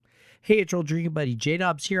Hey, it's your old drinking buddy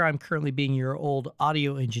J-Dobbs here. I'm currently being your old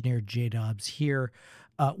audio engineer J-Dobbs here.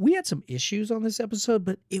 We had some issues on this episode,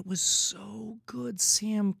 but it was so good.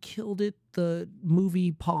 Sam killed it. The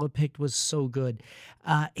movie Paula picked was so good.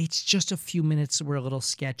 It's just a few minutes that were a little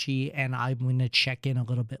sketchy, and I'm going to check in a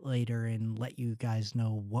little bit later and let you guys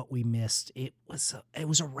know what we missed. It was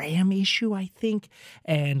a RAM issue, I think,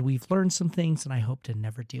 and we've learned some things, and I hope to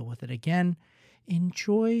never deal with it again.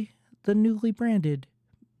 Enjoy the newly branded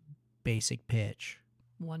Basic Pitch.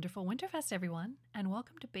 Wonderful Winterfest, everyone, and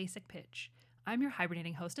welcome to Basic Pitch. I'm your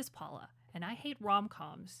hibernating hostess, Paula, and I hate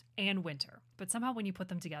rom-coms and winter, but somehow when you put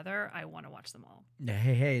them together, I want to watch them all.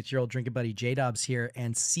 Hey, it's your old drinking buddy J-Dobbs here,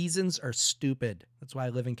 and seasons are stupid. That's why I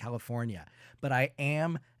live in California. But I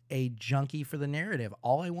am a junkie for the narrative.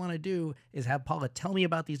 All I want to do is have Paula tell me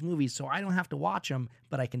about these movies so I don't have to watch them,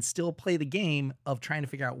 but I can still play the game of trying to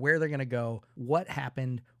figure out where they're going to go, what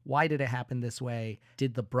happened, why did it happen this way?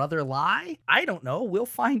 Did the brother lie? I don't know. We'll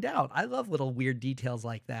find out. I love little weird details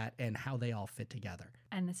like that and how they all fit together.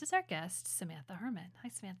 And this is our guest, Samantha Herman. Hi,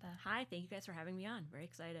 Samantha. Hi, thank you guys for having me on. Very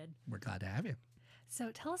excited. We're glad to have you.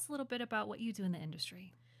 So tell us a little bit about what you do in the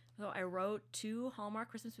industry. So I wrote 2 Hallmark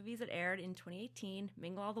Christmas movies that aired in 2018,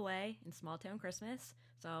 Mingle All the Way and Small Town Christmas.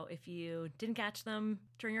 So if you didn't catch them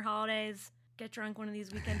during your holidays, get drunk one of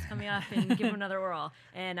these weekends coming up and give them another whirl.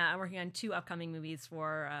 And I'm working on 2 upcoming movies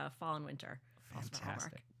for fall and winter.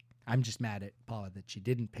 Fantastic. I'm just mad at Paula that she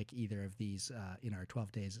didn't pick either of these in our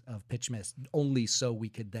 12 days of Pitch Miss, only so we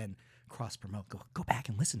could then cross-promote. Go back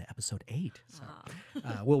and listen to episode 8. So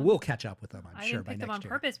we'll catch up with them, I'm sure, by next year. I didn't pick them on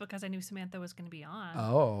purpose because I knew Samantha was going to be on.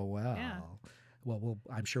 Oh, well. Yeah. Well,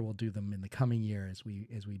 I'm sure we'll do them in the coming year as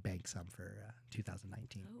we bank some for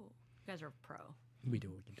 2019. Oh, you guys are a pro. We do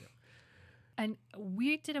what we can do. And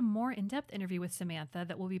we did a more in-depth interview with Samantha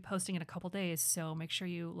that we'll be posting in a couple days, so make sure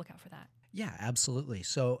you look out for that. Yeah, absolutely.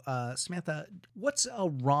 So, Samantha, what's a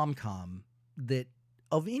rom-com that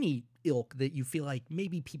of any ilk that you feel like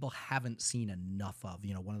maybe people haven't seen enough of?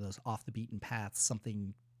 You know, one of those off the beaten paths,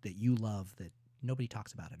 something that you love that nobody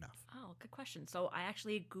talks about enough. Oh, good question. So I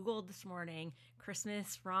actually Googled this morning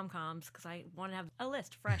Christmas rom-coms because I want to have a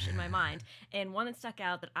list fresh in my mind. And one that stuck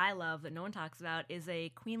out that I love that no one talks about is a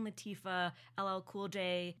Queen Latifah, LL Cool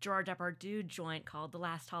J, Gerard Depardieu joint called The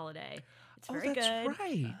Last Holiday. It's very that's good.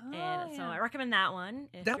 Right. And so I recommend that one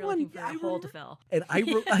if That you're one, looking for a hole to fill. And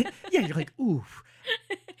yeah, you're like, oof.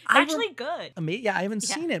 Actually good. Yeah, I haven't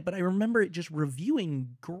seen it, but I remember it just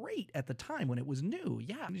reviewing great at the time when it was new.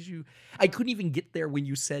 Yeah. I couldn't even get there when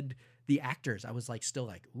you said the actors. I was like, still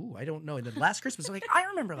like, ooh, I don't know. And then Last Christmas, I'm like, I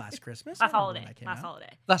remember Last Christmas. Last Holiday.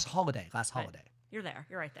 Last Holiday. You're there.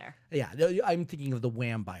 You're right there. Yeah, I'm thinking of the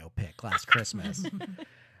Wham biopic, Last Christmas.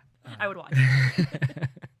 I would watch it.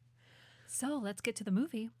 So let's get to the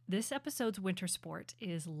movie. This episode's winter sport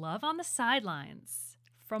is Love on the Sidelines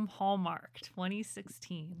from Hallmark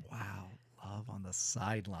 2016. Wow, Love on the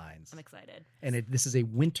Sidelines. I'm excited. And this is a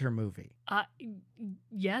winter movie.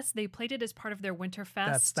 Yes, they played it as part of their winter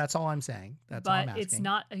fest. That's all I'm saying. That's all I'm asking. But it's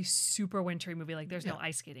not a super wintry movie. Like there's no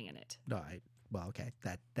ice skating in it. No, well, okay.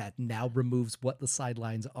 That now removes what the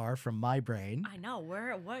sidelines are from my brain. I know.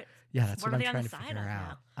 What? Yeah, that's what I'm are they trying on the to side figure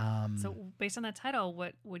of out. So based on that title,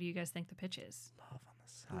 what do you guys think the pitch is? Love on the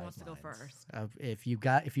sidelines. Who wants to go first? If you've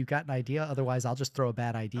got an idea, otherwise I'll just throw a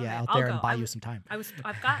bad idea out I'll there go. and buy you some time.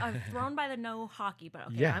 I've thrown by the no hockey, but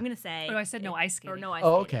okay, Yeah. I'm gonna say. Oh, I said no ice skating. Or no ice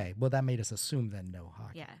Oh, skating. okay. Well, that made us assume then no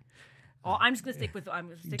hockey. Yeah. Well, I'm just gonna stick with.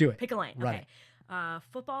 Do it. Pick a lane. Run Okay.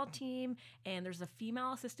 Football team, and there's a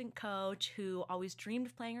female assistant coach who always dreamed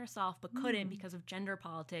of playing herself but couldn't because of gender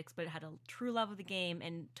politics, but had a true love of the game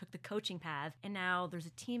and took the coaching path. And now there's a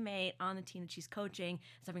teammate on the team that she's coaching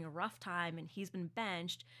is having a rough time, and he's been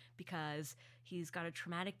benched because he's got a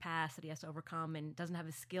traumatic past that he has to overcome and doesn't have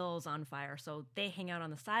his skills on fire. So they hang out on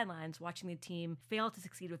the sidelines watching the team fail to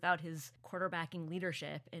succeed without his quarterbacking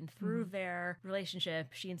leadership. And through their relationship,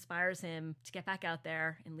 she inspires him to get back out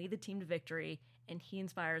there and lead the team to victory. And he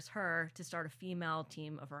inspires her to start a female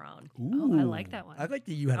team of her own. Ooh, I like that one. I like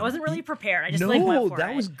that you had. I wasn't really prepared. I just went for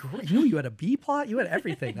that it. was great. You had a B plot. You had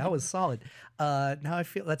everything. That was solid. Now I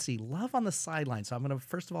feel. Let's see. Love on the Sideline. So I'm gonna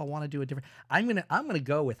first of all want to do a different. I'm gonna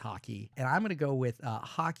go with hockey, and I'm gonna go with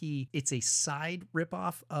hockey. It's a side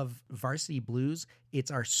ripoff of Varsity Blues.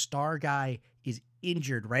 It's our star guy is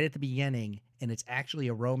injured right at the beginning, and it's actually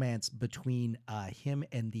a romance between him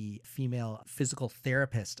and the female physical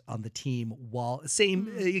therapist on the team.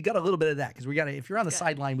 You got a little bit of that because we got to. If you're on the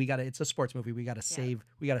sideline, it's a sports movie. We got to save.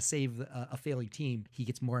 We got to save a failing team. He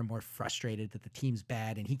gets more and more frustrated that the team's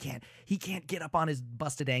bad, and he can't get up on his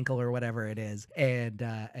busted ankle or whatever it is, and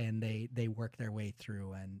they work their way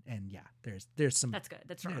through, and there's some. That's good.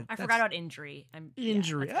 That's right. Yeah, I forgot about injury.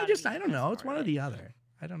 Injury. Yeah, I don't know. It's one or the other.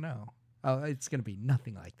 I don't know. Oh, it's going to be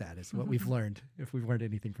nothing like that is what we've learned, if we've learned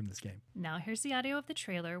anything from this game. Now here's the audio of the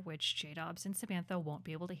trailer, which J-Dobbs and Samantha won't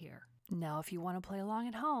be able to hear. Now, if you want to play along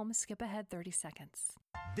at home, skip ahead 30 seconds.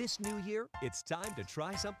 This new year, it's time to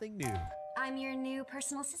try something new. I'm your new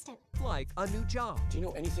personal assistant. Like a new job, Do you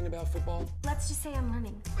know anything about football? Let's just say I'm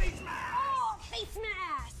learning. Face mask! Oh, face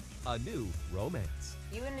mask! a new romance.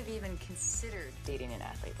 You wouldn't have even considered dating an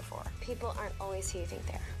athlete before. People aren't always who you think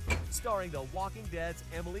they are. Starring The Walking Dead's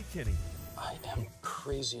Emily Kinney. I am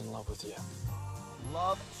crazy in love with you.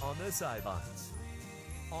 Love on the Sidelines.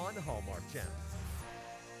 On Hallmark Channel.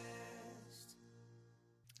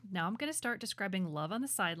 Now I'm going to start describing Love on the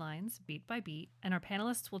Sidelines, beat by beat, and our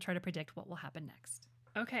panelists will try to predict what will happen next.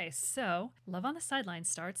 Okay, so Love on the Sidelines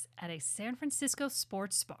starts at a San Francisco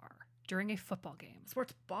sports bar during a football game.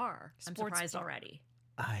 Sports bar. I'm Sports surprised bar. already.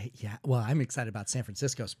 Well, I'm excited about San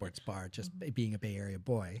Francisco sports bar, just being a Bay Area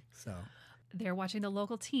boy. So, They're watching the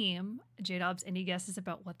local team. J-Dobbs, any guesses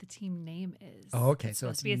about what the team name is? oh, okay. It's So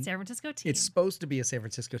supposed to be a San Francisco team. it's supposed to be a San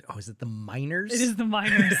Francisco. Oh, is it the Miners? It is the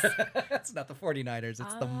Miners. It's not the 49ers.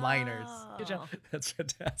 It's the Miners. Good job. That's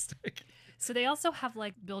fantastic. So they also have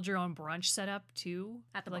like build your own brunch set up too.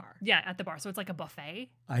 At the like, bar. Yeah, at the bar. So it's like a buffet,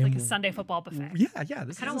 I'm- like a Sunday football buffet. Yeah.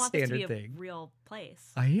 This I don't is a want this to standard be a thing. real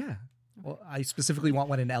place. Yeah. Well, I specifically want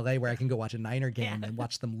one in LA where I can go watch a Niner game and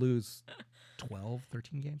watch them lose 12,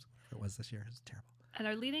 13 games. Whatever it was this year. It was terrible. And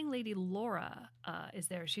our leading lady, Laura, is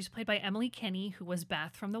there. She's played by Emily Kinney, who was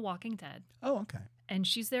Beth from The Walking Dead. Oh, okay. And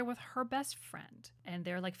she's there with her best friend. And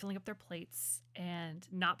they're like filling up their plates and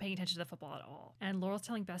not paying attention to the football at all. And Laurel's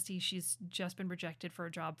telling Bestie she's just been rejected for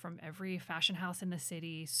a job from every fashion house in the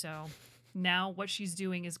city. So now what she's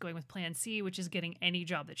doing is going with plan C, which is getting any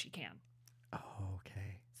job that she can. Oh,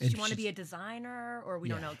 okay. Does she want to be a designer, or we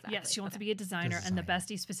don't know exactly? Yes, she wants to be a designer. And the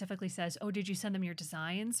bestie specifically says, oh, did you send them your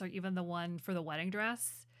designs? Or even the one for the wedding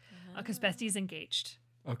dress? Because bestie's engaged.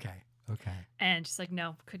 Okay. And she's like,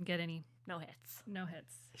 no, couldn't get any. No hits. No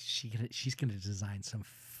hits. She's gonna design some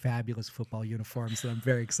fabulous football uniforms that I'm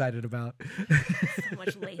very excited about. So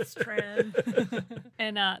much lace trim.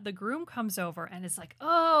 And the groom comes over and is like,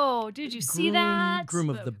 oh, did you see that? Groom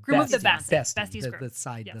of the Groom of the bestie. bestie. Bestie's groom.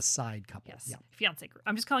 The Yes. side couple. Yes, Yeah. fiance groom.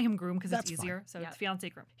 I'm just calling him groom because it's That's fine. easier. So Yep. it's fiance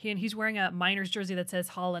groom. He's wearing a Miners jersey that says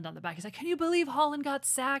Holland on the back. He's like, can you believe Holland got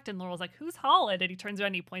sacked? And Laurel's like, who's Holland? And he turns around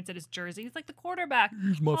and he points at his jersey. He's like, the quarterback.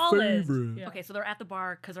 He's my Holland. favorite. Yeah. Okay, so they're at the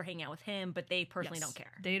bar because they're hanging out with him, but they personally Yes. don't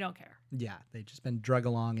care. They don't care. Yeah, they've just been drug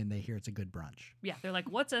along and they hear it's a good brunch. Yeah, they're like,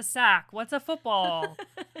 what's a sack? What's a football?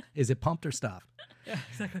 Is it pumped or stuffed? Yeah,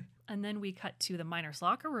 exactly. And then we cut to the Miners'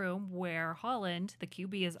 locker room where Holland, the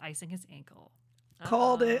QB, is icing his ankle.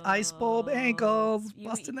 Called it ice bulb ankles, You-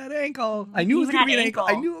 busting that ankle. I knew it was even gonna be had an ankle. I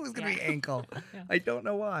ankle. knew it was gonna be Yeah. ankle. Yeah. I don't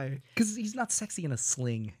know why. Because he's not sexy in a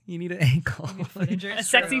sling. You need an ankle. Foot injury. A That's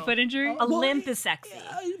sexy true. foot injury. A Well, limp is sexy.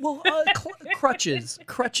 Crutches.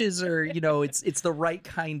 Crutches are, it's the right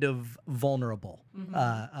kind of vulnerable.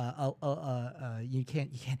 You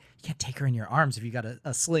can't take her in your arms if you got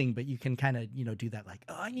a sling, but you can kind of do that. Like,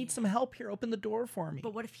 oh, I need some help here. Open the door for me.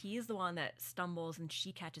 But what if he's the one that stumbles and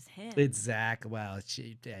she catches him? Exactly. Well,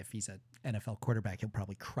 if he's an NFL quarterback, he'll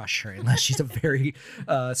probably crush her unless she's a very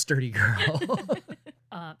sturdy girl.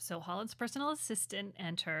 So Holland's personal assistant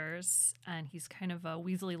enters, and he's kind of a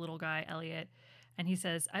weaselly little guy, Elliot. And he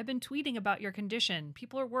says, I've been tweeting about your condition.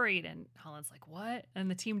 People are worried. And Holland's like, what?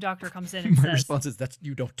 And the team doctor comes in and My says, response is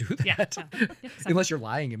you don't do that. Yeah, exactly. Unless you're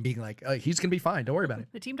lying and being like, he's going to be fine. Don't worry about it.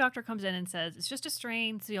 The team doctor comes in and says, it's just a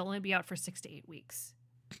strain, so you'll only be out for 6 to 8 weeks.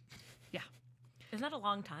 Isn't that a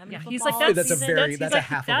long time? in Yeah, a he's like, football that's season? that's a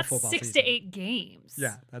half of a that's football 6 season. to 8 games.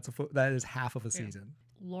 Yeah, that is half of a season.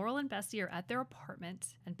 Laurel and Bestie are at their apartment,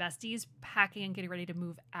 and Bestie is packing and getting ready to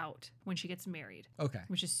move out when she gets married, Okay.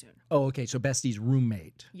 which is soon. Oh, okay. So Bestie's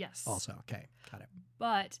roommate. Yes. Also, okay, got it.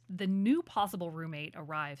 But the new possible roommate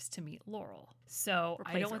arrives to meet Laurel. So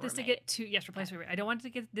I don't want this to get too roommate. I don't want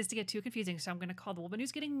this to get too confusing. So I'm going to call the woman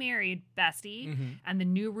who's getting married Bestie, and the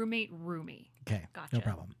new roommate Roomie. Okay, Gotcha. no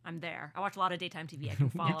problem. I'm there. I watch a lot of daytime TV. I can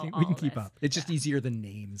follow we all can of keep this. up. It's just easier than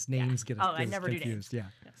names. Names get us, Oh, I get us never do confused. Yeah.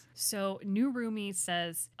 So, new roomie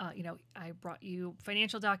says, I brought you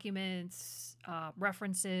financial documents,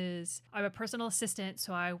 references. I'm a personal assistant,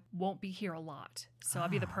 so I won't be here a lot. So, I'll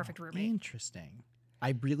be the perfect roommate. Interesting.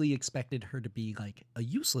 I really expected her to be like a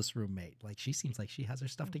useless roommate. Like she seems like she has her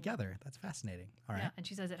stuff together. That's fascinating. All right. Yeah, and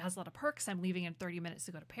she says it has a lot of perks. I'm leaving in 30 minutes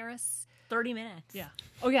to go to Paris. 30 minutes. Yeah.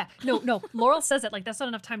 Oh, yeah. No. Laurel says it like that's not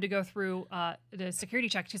enough time to go through the security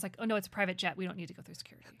check. She's like, oh, no, it's a private jet. We don't need to go through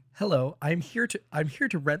security. Hello, I'm here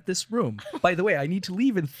to rent this room. By the way, I need to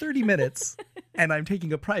leave in 30 minutes, and I'm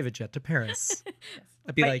taking a private jet to Paris.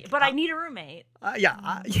 I'd be But I need a roommate.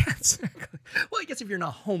 yeah, exactly. Well, I guess if you're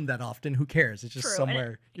not home that often, who cares? It's just True, and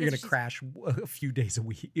somewhere you're because gonna crash a few days a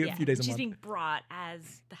week, a few days a she's month. being brought as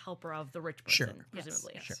the helper of the rich person,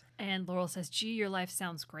 presumably. Sure. And Laurel says, gee, your life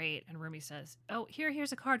sounds great. And Rumi says, oh,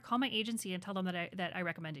 here's a card. Call my agency and tell them that I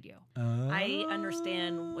recommended you. I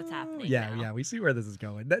understand what's happening. Yeah, now. yeah, we see where this is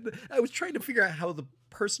going. I was trying to figure out how the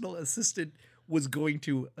personal assistant was going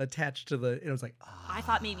to attach to the. And I was like, I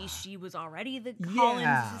thought maybe she was already the Collins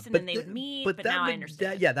assistant and they would meet, but now I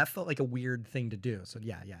understand. That felt like a weird thing to do. So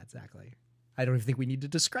yeah, exactly. I don't even think we need to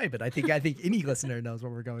describe it. I think any listener knows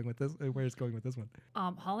where we're going with this. Where it's going with this one.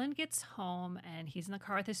 Holland gets home and he's in the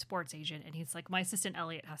car with his sports agent and he's like, my assistant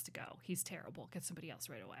Elliot has to go. He's terrible. Get somebody else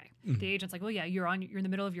right away. Mm-hmm. The agent's like, well, yeah, you're in the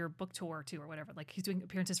middle of your book tour too or whatever. Like he's doing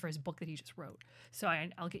appearances for his book that he just wrote. So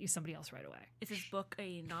I'll get you somebody else right away. Is his book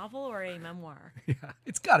a novel or a memoir? Yeah,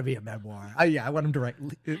 it's got to be a memoir. I want him to write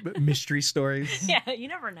mystery stories. Yeah, you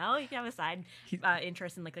never know. You can have a side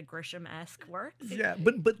interest in like a Grisham-esque work. Yeah,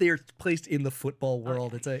 but they're placed in the football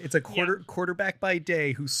world. Okay. It's a quarterback by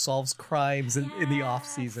day who solves crimes in the off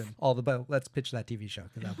season. Let's pitch that TV show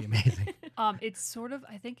because that'd be amazing. It's sort of,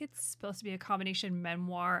 I think it's supposed to be a combination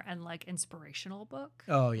memoir and like inspirational book.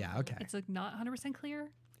 Oh yeah, okay. It's like not 100% clear.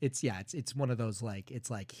 It's one of those like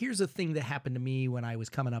here's a thing that happened to me when I was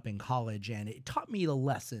coming up in college and it taught me the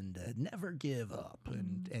lesson to never give up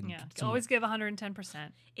and Yeah, always give 110%.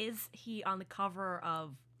 Is he on the cover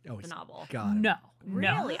of the novel? Got it. No.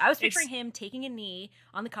 Really? I was picturing him taking a knee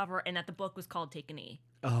on the cover and that the book was called Take a Knee.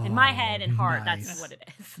 In my head and heart, nice. that's what it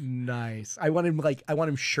is. Nice. I want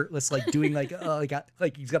him shirtless, like doing like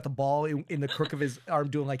he's got the ball in the crook of his arm,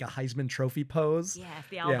 doing like a Heisman Trophy pose. Yeah,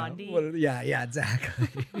 the Al Bundy. Yeah, exactly.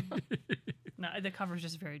 No, the cover's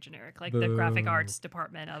just very generic. Like the graphic arts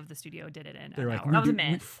department of the studio did it in They're an like, hour. That was a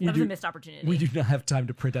miss. That was a missed opportunity. We do not have time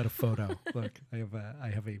to print out a photo. Look, I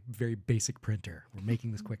have a very basic printer. We're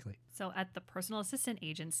making this quickly. So at the personal assistant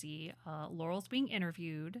agency, Laurel's being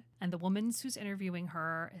interviewed, and the woman who's interviewing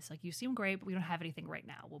her is like, you seem great, but we don't have anything right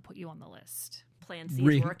now. We'll put you on the list. Plan C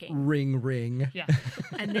is working. Ring. Yeah.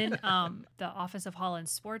 And then the Office of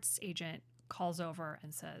Holland's sports agent calls over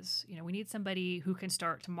and says, we need somebody who can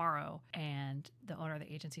start tomorrow. And the owner of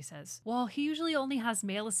the agency says, well, he usually only has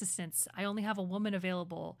male assistants. I only have a woman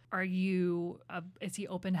available. Is he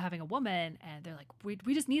open to having a woman? And they're like,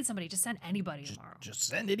 we just need somebody. Just send anybody tomorrow. Just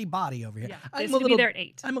send anybody over here. Yeah, it's going to be there at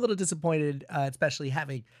 8. I'm a little disappointed, especially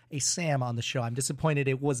having a Sam on the show. I'm disappointed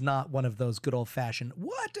it was not one of those good old fashioned,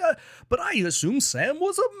 but I assume Sam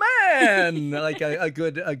was a man. Like a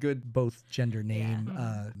good both gender name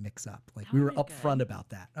mix up. Like we were upfront about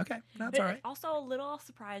that. Okay, that's all right. Also a little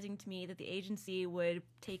surprising to me that the agency would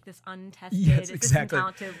take this untested assistant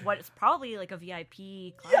talent to what is probably like a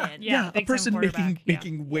VIP client. Yeah, a big-time person quarterback.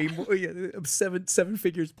 making way more, seven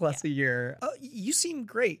figures plus a year. You seem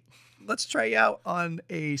great. Let's try you out on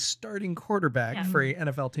a starting quarterback for a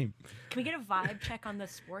NFL team. Can we get a vibe check on the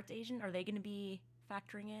sports agent? Are they going to be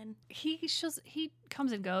factoring in? He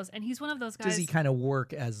comes and goes, and he's one of those guys. Does he kind of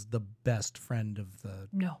work as the best friend of the?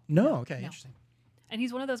 No. Okay, No. interesting. And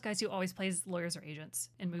he's one of those guys who always plays lawyers or agents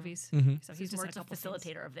in movies. Mm-hmm. So he's More just a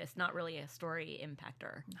facilitator of this, not really a story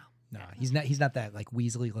impactor. No, he's not that like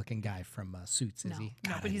Weasley looking guy from Suits, is he?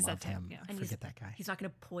 No, God, but he's I love that type, him. yeah. And Forget that guy. He's not going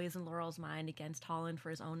to poison Laurel's mind against Holland for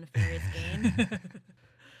his own nefarious gain.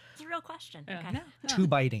 It's a real question. Yeah. Okay. Too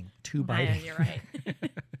biting. Yeah, you're right.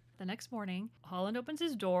 The next morning, Holland opens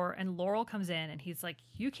his door and Laurel comes in and he's like,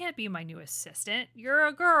 you can't be my new assistant. You're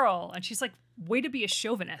a girl. And she's like, way to be a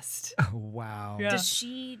chauvinist. Oh, wow. Yeah. Does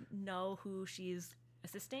she know who she's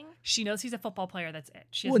assisting. She knows he's a football player. That's it.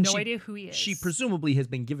 She has Well, and no idea who he is. She presumably has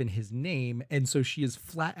been given his name, and so she has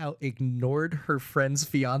flat out ignored her friend's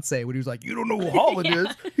fiance when he was like, "You don't know who Holland is?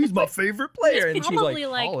 He's my favorite player." And she's probably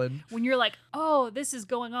like, like "Holland." when you're like, oh, this is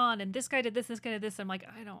going on, and this guy did this guy did this. I'm like,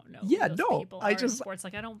 I don't know. who Yeah, those no, people I are in just- sports.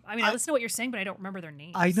 Like, I listen to what you're saying, but I don't remember their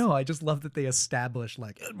names. I know. I just love that they established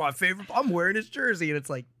like, "It's my favorite. I'm wearing his jersey," and it's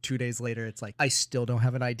like 2 days later, it's like, I still don't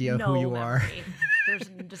have an idea No who you are. memory. There's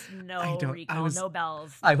just no recall, no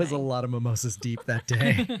bells. I was a nothing. lot of mimosas deep that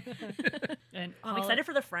day. And I'm excited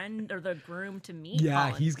for the friend or the groom to meet. Yeah,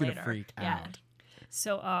 Holland he's gonna later. freak Yeah. out.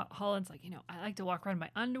 So Holland's like, I like to walk around in my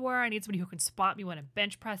underwear. I need somebody who can spot me when I'm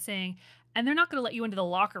bench pressing. And they're not going to let you into the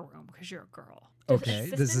locker room because you're a girl. Okay,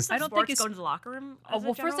 this Assistants is. of I don't think sports it's- go into the locker room. Oh, as a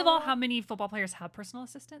well, first of general all, rule? how many football players have personal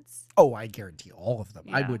assistants? Oh, I guarantee all of them.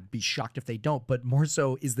 I Yeah. would be shocked if they don't. But more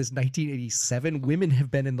so, is this 1987? Women have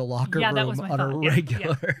been in the locker Yeah, that room was my on a thought. Yeah, yeah.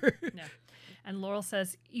 regular. No. And Laurel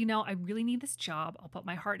says, I really need this job. I'll put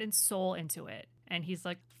my heart and soul into it. And he's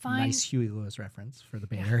like, fine. Nice Huey Lewis reference for the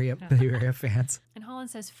Bay Area fans. And Holland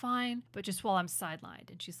says, fine, but just while I'm sidelined.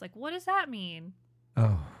 And she's like, what does that mean?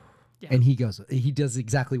 Oh. Yeah. And he does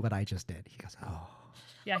exactly what I just did. He goes, oh.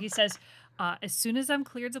 Yeah, he says, as soon as I'm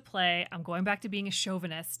cleared to play, I'm going back to being a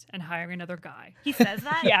chauvinist and hiring another guy. he says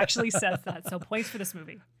that. He actually says that. So points for this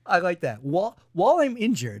movie. I like that. While I'm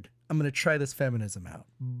injured, I'm going to try this feminism out.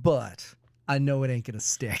 But I know it ain't going to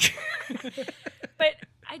stick. But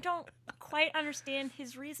I don't quite understand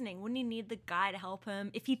his reasoning. Wouldn't he need the guy to help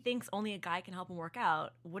him? If he thinks only a guy can help him work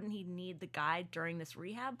out, wouldn't he need the guy during this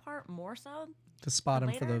rehab part more so? To spot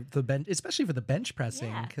him for Later? the bench, especially for the bench pressing.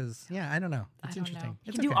 Yeah. Because, I don't know. It's I don't interesting. know. He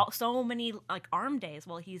It's can do okay. so many like arm days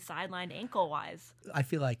while he's sidelined ankle wise. I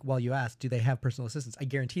feel like while you asked, do they have personal assistants? I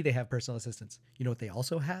guarantee they have personal assistants. You know what they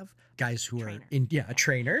also have? Guys who Trainer. are a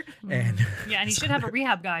trainer. And Yeah, and he should have a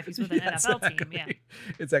rehab guy if he's with an Yeah, NFL team. Yeah.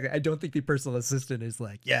 Exactly. I don't think the personal assistant is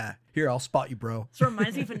like, yeah, here, I'll spot you, bro. So it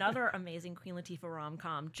reminds me of another amazing Queen Latifah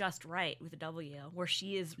rom-com, Just Right, with a W, where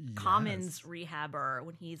she is Common's rehabber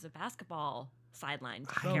when he's a basketball sidelined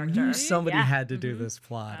I character. knew somebody Yeah. had to do this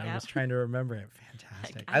plot. I Yep. was trying to remember it.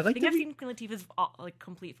 Fantastic. I like think that I've we- seen Queen Latifah's like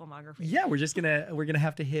complete filmography. Yeah, we're gonna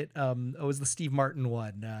have to hit. It was the Steve Martin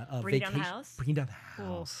one. Bring Down the House? Bring Down the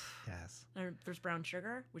House. Yes. There's Brown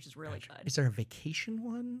Sugar, which is really good. Is there a vacation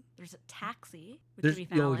one? There's a Taxi with There's. Jimmy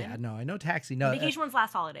Oh Fallon. yeah, no, I know Taxi. No, Vacation one's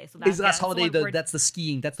Last Holiday, so is that's Last that's the Holiday. one where- That's the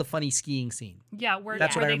skiing. That's the funny skiing scene. Yeah, where,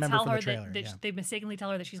 That's what where I they remember tell from the her trailer, that yeah. they mistakenly tell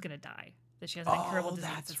her that she's going to die, that she has an incurable disease.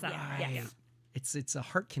 that's It's that one. right. Yeah. It's a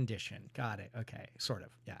heart condition. Got it. Okay, sort of.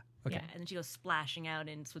 Yeah. Okay. Yeah, and then she goes splashing out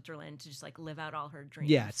in Switzerland to just like live out all her dreams.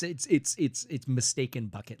 Yeah, it's mistaken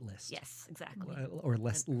bucket list. Yes, exactly. Or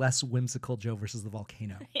less whimsical Joe versus the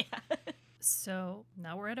volcano. So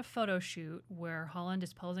now we're at a photo shoot where Holland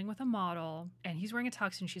is posing with a model and he's wearing a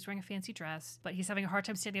tux and she's wearing a fancy dress, but he's having a hard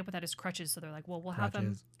time standing up without his crutches. So they're like, well, we'll have him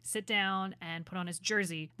Crutches. sit down and put on his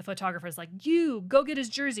jersey. The photographer's like, you go get his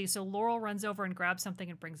jersey. So Laurel runs over and grabs something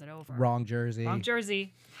and brings it over. Wrong jersey. Wrong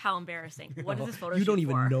jersey. How embarrassing. What is this photo You don't shoot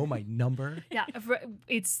even for? know my number. Yeah,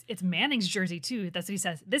 it's Manning's jersey too. That's what he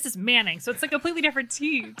says. This is Manning. So it's a completely different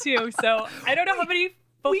team too. So I don't know how many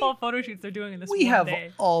football photo shoots they're doing in this We one have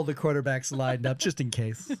day. all the quarterbacks lined up just in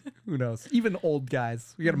case. Who knows? Even old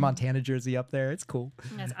guys. We got a Montana jersey up there. It's cool.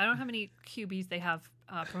 Yes, I don't know how many QBs they have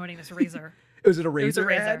promoting this razor. Was it a was a razor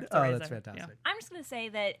razor. ad? It's a Oh, razor. that's fantastic. I'm just going to say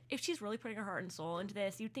that if she's really putting her heart and soul into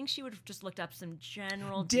this, you'd think she would have just looked up some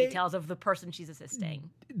general Day- details of the person she's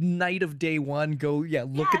assisting. Night of day one, go, look Yeah,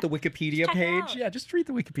 at the Wikipedia check it page. out. Yeah, just read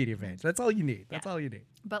the Wikipedia page. That's all you need. That's all you need.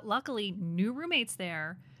 But luckily, new roommate's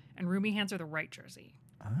there, and Rumi hands her the right jersey.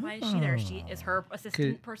 Why is she there? Is her assistant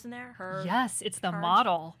Could- person there? Her Yes, it's the charge?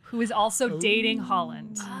 model who is also dating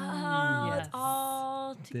Holland. Oh, Yes. it's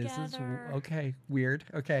all This together. is okay. Weird.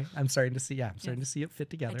 Okay. I'm starting to see. Yeah, I'm starting to see it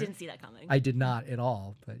fit together. I didn't see that coming. I did not at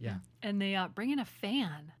all, but yeah. And they bring in a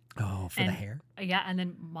fan. Oh, for the And- hair? Yeah, and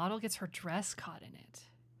then model gets her dress caught in it.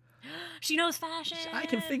 She knows fashion. I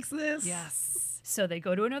can fix this. Yes. So they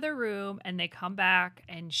go to another room and they come back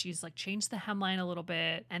and she's like changed the hemline a little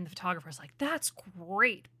bit. And the photographer's like, that's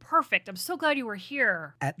great. Perfect. I'm so glad you were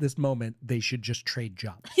here. At this moment, they should just trade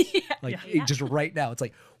jobs. Yeah. Like Yeah. just right now, it's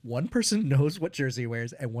like one person knows what jersey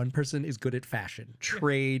wears and one person is good at fashion.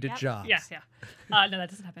 Trade Yep. jobs. Yeah. No, that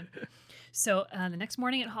doesn't happen. So the next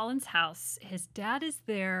morning at Holland's house, his dad is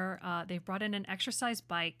there. They've brought in an exercise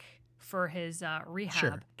bike for his rehab.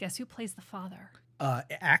 Sure. Guess who plays the father?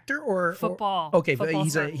 Actor or Football. Okay, but Football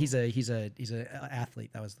he's star. a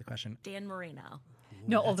athlete. That was the question. Dan Marino.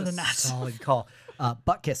 No, older That's than a that. Solid call.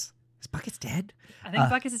 Butkus. Is Butkus dead? I think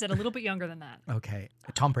Buckus is dead a little bit younger than that. Okay.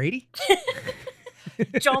 Tom Brady?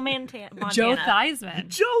 Joe Montana. Joe Theismann.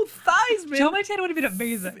 Joe Theismann. Joe Montana would have been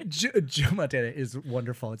amazing. Joe Montana is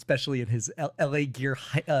wonderful, especially in his LA Gear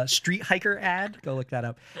street hiker ad. Go look that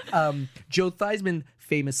up. Joe Theismann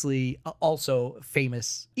famously, also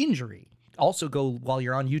famous injury. Also, go while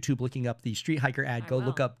you're on YouTube looking up the street hiker ad. Go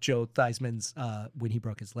look up Joe Theismann's when he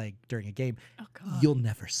broke his leg during a game. Oh, God. You'll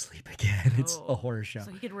never sleep again. It's a horror show.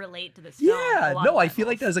 So you could relate to this film. Yeah, a lot no, of I feel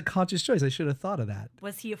like levels. that was a conscious choice. I should have thought of that.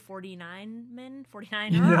 Was he a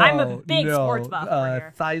 49er? I'm a big sports buff over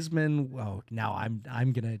here. Theismann. Oh, now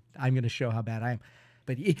I'm gonna show how bad I am.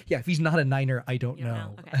 But yeah, if he's not a Niner, I don't You don't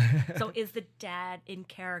know. Okay. So is the dad in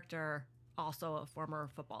character also a former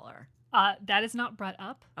footballer? That is not brought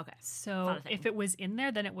up. Okay. So Not a thing. if it was in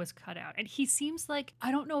there, then it was cut out. And he seems like,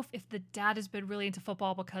 I don't know if the dad has been really into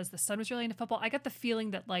football because the son was really into football. I got the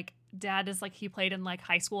feeling that like dad is like he played in like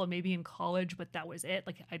high school and maybe in college, but that was it.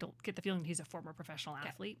 Like I don't get the feeling he's a former professional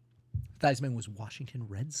athlete. Theismann was Washington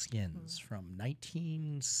Redskins from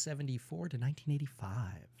 1974 to 1985.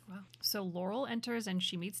 Wow. So Laurel enters and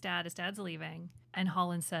she meets dad as dad's leaving. And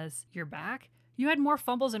Holland says, "You're back? You had more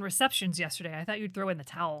fumbles and receptions yesterday. I thought you'd throw in the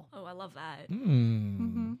towel." Oh, I love that.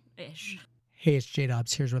 Ish. Hey, it's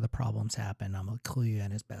J-Dobbs. Here's where the problems happen. I'm going to clue you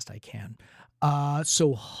in as best I can.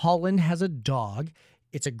 So Holland has a dog.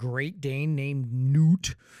 It's a Great Dane named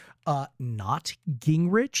Newt. Not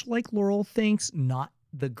Gingrich like Laurel thinks. Not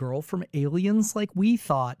the girl from Aliens like we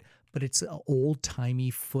thought. But it's an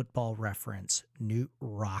old-timey football reference. Newt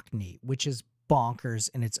Rockne, which is bonkers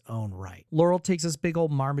in its own right. Laurel takes this big old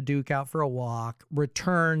Marmaduke out for a walk,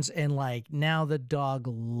 returns, and like now the dog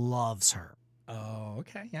loves her. Oh,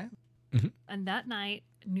 okay, yeah. And that night,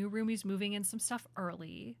 new roomie's moving in some stuff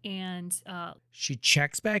early. And She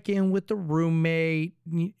checks back in with the roommate.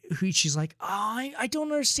 She's like, I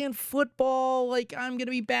don't understand football. Like, I'm going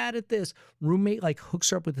to be bad at this. Roommate like hooks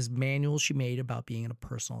her up with this manual she made about being a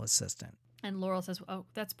personal assistant. And Laurel says, "Oh,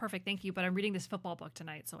 that's perfect. Thank you. But I'm reading this football book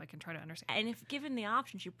tonight so I can try to understand." And if given the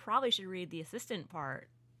options, you probably should read the assistant part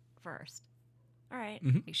first. All right.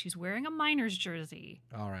 She's wearing a Miners jersey,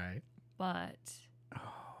 All right. but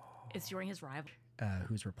Is she wearing his rival?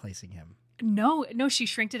 Who's replacing him? no, she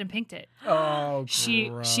shrinked it and pinked it. Oh, She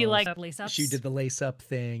like lace ups. She did the lace up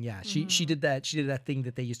thing. Yeah, she did that. She did that thing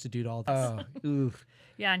that they used to do to all. Oh, oof.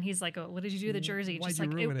 Yeah, and he's like, "Oh, what did you do to the jersey?" Why'd Just you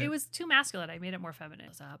like ruin it? it was too masculine. I made it more feminine. It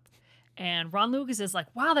was up. And Ron Lucas is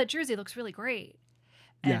like, "Wow, that jersey looks really great."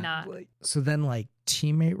 And So then, like,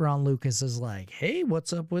 teammate Ron Lucas is like, "Hey,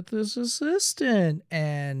 what's up with this assistant?"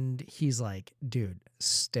 And he's like, "Dude,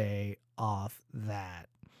 stay off that."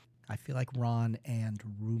 I feel like Ron and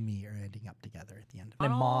Rumi are ending up together at the end.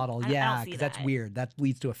 And Model? model, I don't yeah, see because that's that. weird. That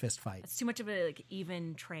leads to a fist fight. It's too much of a like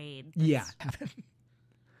even trade. Yeah.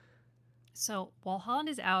 so while Holland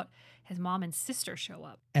is out, his mom and sister show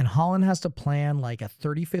up. And Holland has to plan like a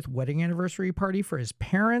 35th wedding anniversary party for his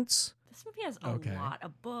parents. This movie has a Okay. lot. A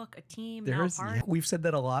book, a team, now a There's, party. we've said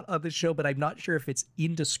that a lot on the show, but I'm not sure if it's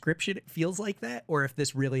in description. It feels like that, or if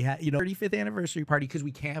this really had, 35th anniversary party because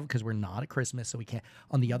we can't, because we're not at Christmas, so we can't.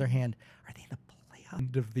 On the other hand, are they in the playoff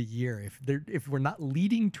end of the year? If we're not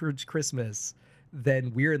leading towards Christmas,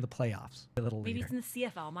 then we're in the playoffs a little Maybe later. it's in the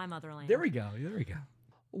CFL, my motherland. There we go.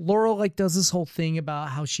 Laurel like does this whole thing about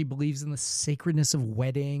how she believes in the sacredness of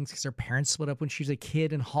weddings because her parents split up when she was a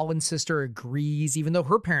kid, and Holland's sister agrees, even though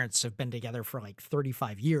her parents have been together for like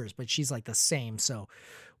 35 years, but she's like the same. So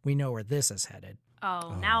we know where this is headed.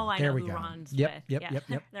 Oh, now I there know we who go. Ron's Yep, with.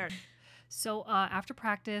 yep. There. So after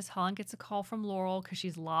practice, Holland gets a call from Laurel because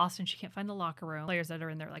she's lost and she can't find the locker room. Players that are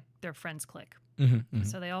in their friends clique.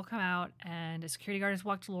 So they all come out, and a security guard has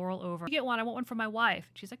walked Laurel over. "You get one. I want one for my wife."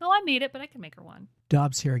 She's like, "Oh, I made it, but I can make her one."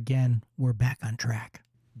 Dobbs here again. We're back on track.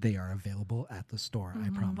 They are available at the store. I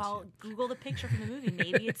promise Well, you. Google the picture from the movie.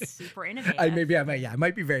 Maybe it's super innovative. I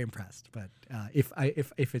might be very impressed, but if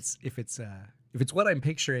it's what I'm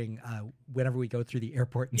picturing, whenever we go through the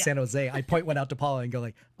airport in San Jose, I point one out to Paula and go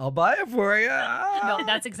like, "I'll buy it for you." No,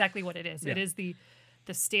 that's exactly what it is. Yeah. It is the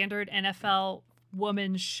standard NFL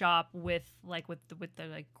woman's shop with the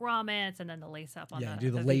like grommets and then the lace up on Yeah, the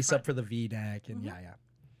do the V lace front. up for the V-neck, and yeah.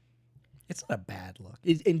 It's not a bad look.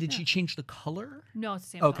 And did she change the color? No, it's the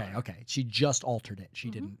same Okay, color. okay. She just altered it. She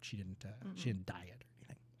didn't dye it or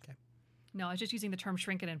anything. Okay. No, I was just using the term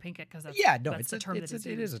shrink it and pink it because that's Yeah, no, that's it's the a- term it's that is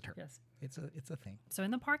a- it is a used. term. Yes. It's a thing. So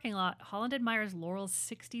in the parking lot, Holland admires Laurel's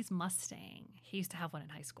 60s Mustang. He used to have one in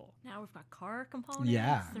high school. Now we've got car components.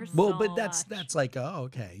 Yeah. There's Well, so but that's much. like, oh,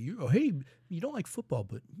 okay. Hey, you don't like football,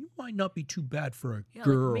 but you might not be too bad for a Yeah,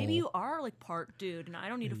 girl. like maybe you are like part dude, and I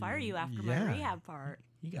don't need to fire you after Yeah. my rehab part.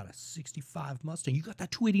 You got a 65 Mustang. You got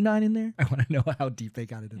that 289 in there? I want to know how deep they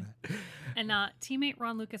got into that. And teammate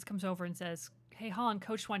Ron Lucas comes over and says, hey, Holland,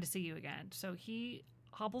 coach wanted to see you again. So he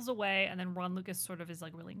hobbles away, and then Ron Lucas sort of is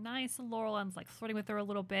like really nice, and Laurel ends like flirting with her a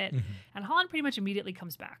little bit. And Holland pretty much immediately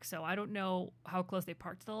comes back. So I don't know how close they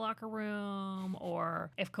parked to the locker room,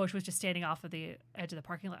 or if coach was just standing off of the edge of the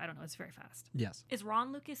parking lot. I don't know. It's very fast. Yes. Is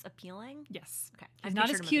Ron Lucas appealing? Yes. Okay. He's I've not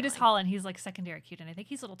as pictured him cute as appealing. Holland. He's like secondary cute, and I think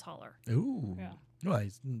he's a little taller. Ooh. Yeah. Well,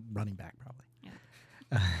 he's running back probably.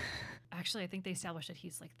 Actually, I think they established that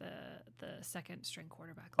he's like the second string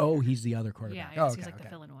quarterback. Oh, later. he's the other quarterback. Yeah, Oh, he's like the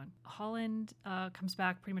fill-in one. Holland comes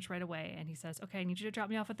back pretty much right away, and he says, okay, I need you to drop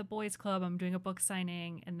me off at the boys club. I'm doing a book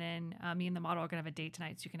signing, and then me and the model are going to have a date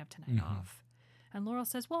tonight, so you can have tonight off. And Laurel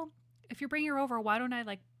says, well, if you're bringing her over, why don't I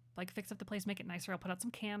like fix up the place, make it nicer? I'll put out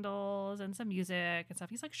some candles and some music and stuff.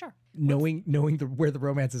 He's like, sure. Knowing where the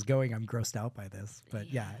romance is going, I'm grossed out by this.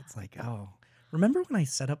 But yeah, it's like, oh, remember when I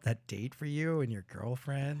set up that date for you and your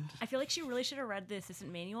girlfriend? I feel like she really should have read the assistant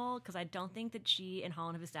manual because I don't think that she and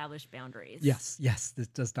Holland have established boundaries. Yes. This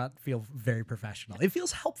does not feel very professional. It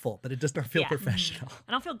feels helpful, but it does not feel Yeah. professional.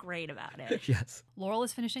 I don't feel great about it. Yes. Laurel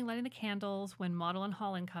is finishing lighting the candles when Model and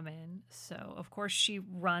Holland come in. So, of course, she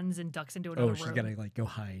runs and ducks into another Oh, room. she's gonna like go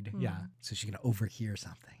hide. Yeah. So she's gonna overhear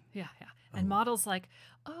something. Yeah. And Model's like,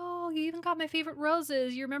 oh, you even got my favorite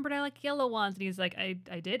roses. You remembered I like yellow ones. And he's like, I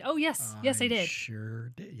did? Oh, yes. Yes, I did. Sure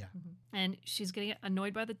did. Yeah. And she's getting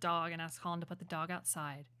annoyed by the dog and asks Holland to put the dog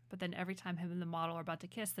outside. But then every time him and the model are about to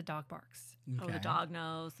kiss, the dog barks. Oh, the dog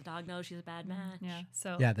knows. The dog knows she's a bad match. Yeah.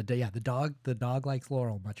 So Yeah, the dog likes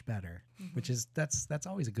Laurel much better, which is that's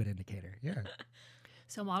always a good indicator. Yeah.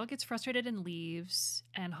 So Model gets frustrated and leaves,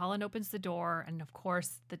 and Holland opens the door, and of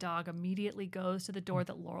course the dog immediately goes to the door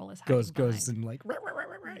that Laurel is hiding goes behind. and like rah, rah, rah,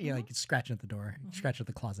 rah, rah, yeah, like scratching at the door, scratching at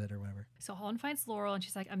the closet or whatever. So Holland finds Laurel, and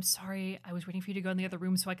she's like, I'm sorry, I was waiting for you to go in the other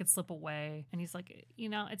room so I could slip away. And he's like,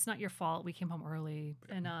 it's not your fault. We came home early.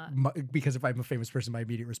 And Because if I'm a famous person, my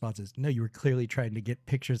immediate response is, no, you were clearly trying to get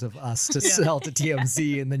pictures of us to sell to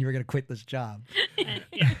TMZ, and then you were going to quit this job.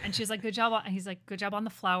 and she's like, good job. And he's like, good job on the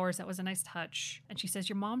flowers. That was a nice touch. And she says,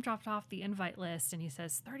 your mom dropped off the invite list. And he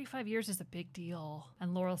says, 35 years is a big deal.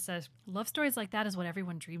 And Laurel says, love stories like that is what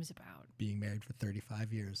everyone dreams about. Being married for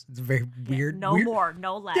 35 years. It's a very weird. No weird, more,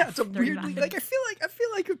 no less. Yeah, it's a 35. weirdly like I feel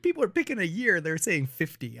like if people are picking a year, they're saying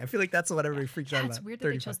 50. I feel like that's what everybody freaks out Yeah, about. it's weird that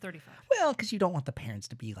they chose 35. Well, because you don't want the parents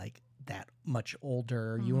to be like that much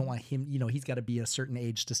older. You don't want him, he's got to be a certain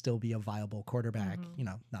age to still be a viable quarterback.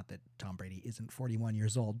 Not that Tom Brady isn't 41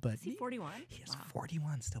 years old, but Is he 41? he is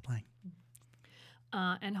 41 still playing.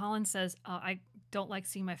 And Holland says, I don't like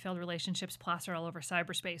seeing my failed relationships plastered all over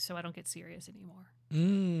cyberspace, so I don't get serious anymore.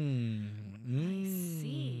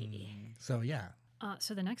 see. So, yeah.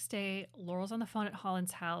 So the next day, Laurel's on the phone at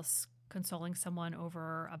Holland's house, consoling someone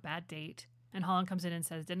over a bad date. And Holland comes in and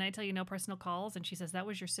says, didn't I tell you no personal calls? And she says, that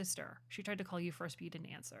was your sister. She tried to call you first, but you didn't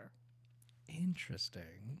answer.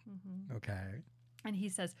 Interesting. Okay. And he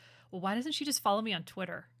says, well, why doesn't she just follow me on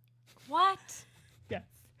Twitter? What? Yes.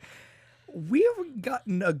 We haven't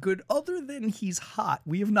gotten a good, other than he's hot,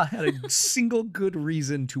 we have not had a single good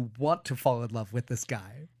reason to want to fall in love with this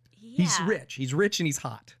guy. Yeah. He's rich. He's rich and he's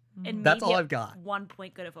hot. And That's maybe all at I've got. 1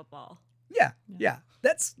 point good at football. Yeah.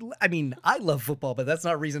 I love football, but that's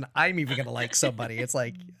not a reason I'm even going to like somebody. It's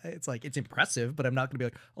impressive, but I'm not going to be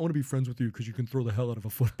like, I want to be friends with you because you can throw the hell out of a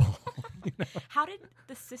football. How did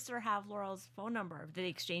the sister have Laurel's phone number? Did they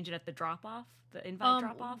exchange it at the drop-off? The invite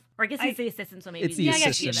drop-off? Or I guess he's the assistant, so maybe It's the Yeah,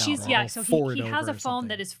 assistant she's now, yeah. I'll So forward he has over a or phone something.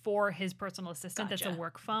 that is for his personal assistant. That's a Gotcha.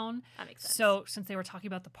 work phone. That makes sense. So since they were talking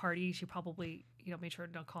about the party, she probably made sure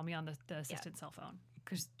to not call me on the assistant cell phone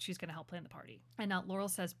because she's going to help plan the party. And now Laurel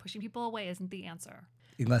says pushing people away isn't the answer.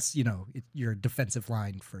 Unless, you're a defensive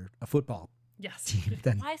line for a football Yes. team,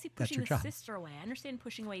 then Why is he that's pushing your the job. sister away? I understand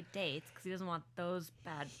pushing away dates because he doesn't want those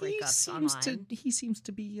bad He breakups online. seems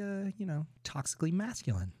to be toxically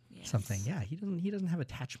masculine. Yes. Something. Yeah, he doesn't have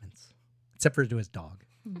attachments except for to his dog.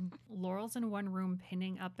 Laurel's in one room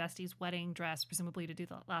pinning up Bestie's wedding dress, presumably to do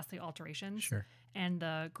the last alterations. Sure. And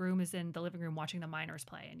the groom is in the living room watching the Miners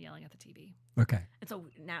play and yelling at the TV. Okay. And so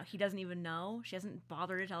now he doesn't even know. She hasn't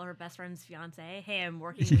bothered to tell her best friend's fiance, hey, I'm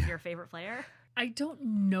working with your favorite player. I don't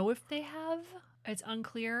know if they have. It's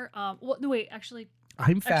unclear. Well, no, wait, actually,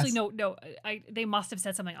 I'm fast. Actually, no. They must have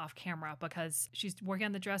said something off camera because she's working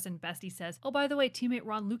on the dress and Bestie says, "Oh, by the way, teammate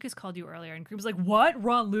Ron Lucas called you earlier." And Groom's like, "What?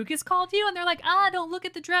 Ron Lucas called you?" And they're like, "Don't look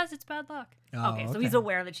at the dress. It's bad luck." Okay, so he's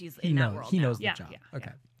aware that she's in that world He now. knows the Yeah, job. yeah,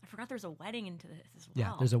 Okay. I forgot there's a wedding into this as well.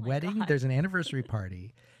 Yeah, there's a Oh my wedding, God. there's an anniversary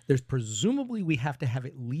party. There's presumably we have to have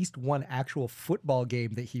at least one actual football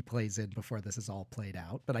game that he plays in before this is all played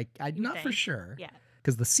out. But I'm not for think. sure. Yeah.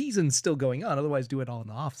 because the season's still going on. Otherwise, do it all in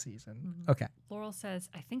the off season. Okay. Laurel says,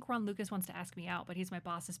 I think Ron Lucas wants to ask me out, but he's my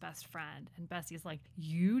boss's best friend. And Bessie's like,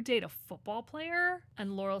 you date a football player?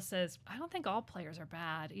 And Laurel says, I don't think all players are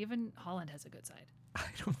bad. Even Holland has a good side. I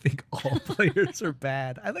don't think all players are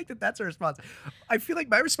bad. I like that that's her response. I feel like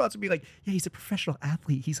my response would be like, yeah, he's a professional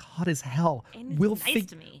athlete. He's hot as hell. And he's nice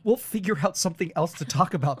to me. We'll figure out something else to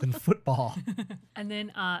talk about than football. And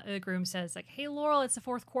then the groom says, like, hey, Laurel, it's the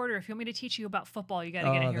fourth quarter. If you want me to teach you about football, you got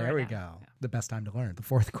to get in here there right we now. go. The best time to learn, the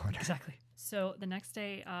fourth quarter. Exactly. So the next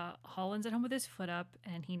day, Holland's at home with his foot up,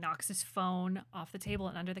 and he knocks his phone off the table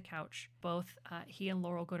and under the couch. Both he and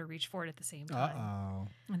Laurel go to reach for it at the same time. Uh-oh.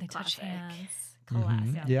 And they touch Classic. hands.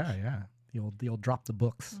 Classic. Yeah. The old drop the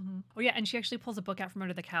books. Oh yeah, and she actually pulls a book out from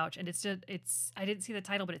under the couch, and it's I didn't see the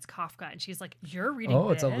title, but it's Kafka, and she's like, "You're reading Oh,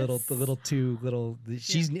 this?" it's a little too little.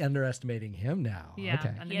 She's underestimating him now. Yeah, Okay.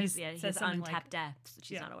 and He then has, he he says has something untapped like, depths that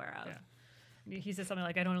she's Yeah, not aware of. yeah. He says something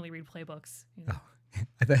like, "I don't only read playbooks." You know?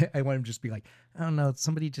 I want him to just be like, I don't know.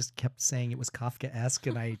 Somebody just kept saying it was Kafka-esque,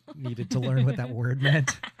 and I needed to learn what that word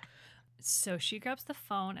meant. So she grabs the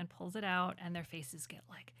phone and pulls it out, and their faces get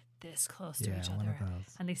like this close to Yeah, each one other, of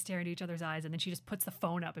those. and they stare into each other's eyes, and then she just puts the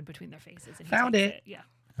phone up in between their faces. And he Found takes it. Yeah.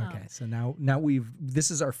 Okay, so now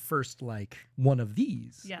this is our first like one of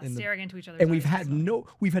these. Yeah, in the- staring into each other's and eyes.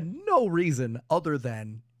 we've had no reason other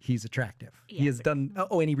than he's attractive. He Yeah. has done.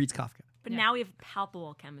 Oh, and he reads Kafka. But Yeah. now we have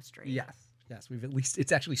palpable chemistry. Yes, we've at least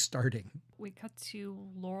it's actually starting. We cut to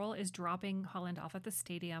Laurel is dropping Holland off at the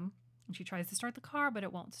stadium, and she tries to start the car, but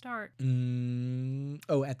it won't start.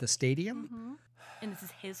 Oh, at the stadium. Mm-hmm. And this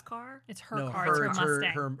is his car? It's her No, car. It's her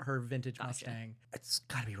Mustang. her vintage Gotcha. Mustang. It's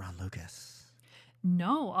got to be Ron Lucas.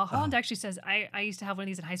 No, Holland actually says, I used to have one of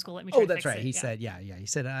these in high school. Let me try Oh, to that's fix right. it." He Yeah. said, yeah. He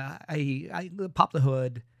said, I popped the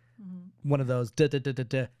hood. One of those.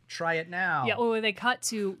 Try it now. Yeah, well, they cut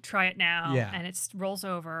to try it now, Yeah. and it rolls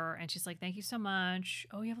over, and she's like, "Thank you so much."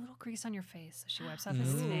 Oh, you have a little grease on your face. So she wipes off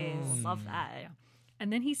his face, Ooh, love that. Yeah.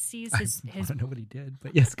 and then he sees I his don't know what he did,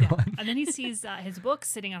 but yes, go on. and then he sees his book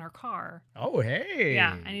sitting on her car. Oh, hey.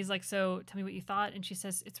 Yeah, and he's like, "So, tell me what you thought." And she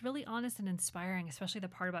says, "It's really honest and inspiring, especially the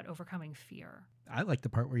part about overcoming fear." I like the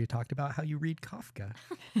part where you talked about how you read Kafka.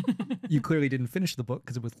 You clearly didn't finish the book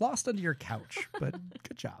because it was lost under your couch, but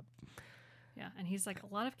good job. Yeah, and he's like, "A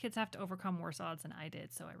lot of kids have to overcome worse odds than I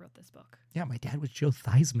did, so I wrote this book." Yeah, my dad was Joe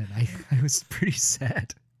Theismann. I was pretty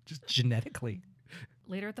sad, just genetically.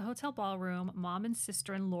 Later at the hotel ballroom, Mom and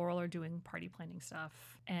sister and Laurel are doing party planning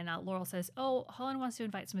stuff. And Laurel says, "Oh, Holland wants to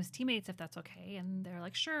invite some of his teammates if that's okay." And they're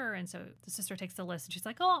like, "Sure." And so the sister takes the list and she's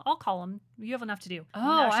like, "Oh, I'll call him. You have enough to do." Oh,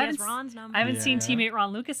 I she has haven't, Ron's number. I haven't seen Yeah. teammate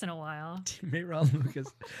Ron Lucas in a while. Teammate Ron Lucas.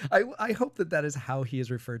 I hope that is how he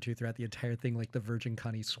is referred to throughout the entire thing, like the Virgin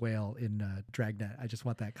Connie Swale in Dragnet. I just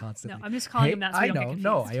want that constantly. No, I'm just calling him that so we I don't get know. confused.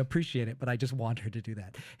 No, I appreciate it, but I just want her to do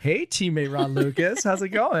that. Hey, teammate Ron Lucas, how's it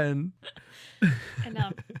going? And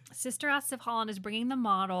sister asks if Holland is bringing the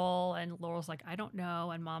model, and Laurel's like, "I don't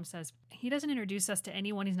know." And Mom says, "He doesn't introduce us to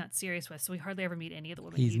anyone he's not serious with, so we hardly ever meet any of the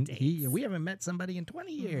women he dates." We haven't met somebody in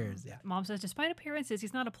 20 years. Yeah. Mom says, "Despite appearances,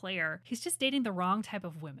 he's not a player. He's just dating the wrong type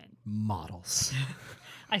of women." Models.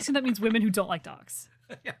 I assume that means women who don't like dogs.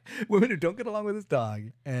 Yeah. Women who don't get along with his dog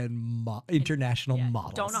and international Yeah,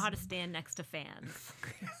 models. don't know how to stand next to fans.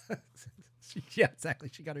 Yeah, exactly.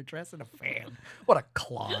 She got her dress in a fan. What a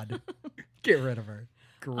clod. Get rid of her.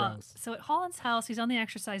 Gross. So at Holland's house, he's on the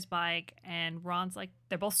exercise bike, and Ron's like,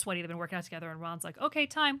 they're both sweaty. They've been working out together, and Ron's like, "Okay,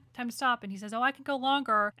 time to stop." And he says, "Oh, I can go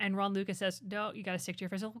longer." And Ron Lucas says, "No, you got to stick to your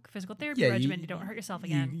physical therapy regimen. You don't hurt yourself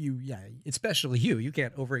again." Yeah, especially you. You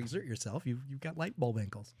can't overexert yourself. You've got light bulb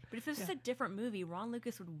ankles. But if this was a different movie, Ron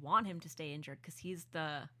Lucas would want him to stay injured because he's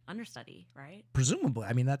the understudy, right? Presumably.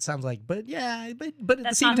 I mean, that sounds like, but at the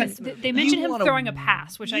That's same not time, his movie. They mention you him wanna- throwing a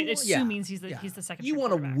pass, which I you- assume yeah, means he's yeah. the second. You string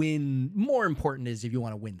want to quarterback. win. More important is if you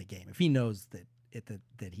want to win the game. If he knows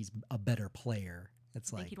that he's a better player, it's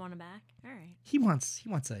Think like he'd want him back? All right. he wants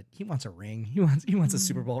a ring. He wants a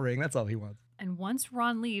Super Bowl ring. That's all he wants. And once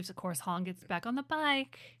Ron leaves, of course, Holland gets back on the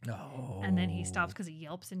bike, No. and then he stops because he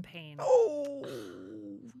yelps in pain. Oh,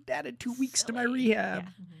 added 2 weeks to my Silly. rehab.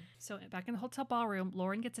 Yeah. So back in the hotel ballroom,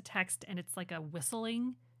 Lauren gets a text, and it's like a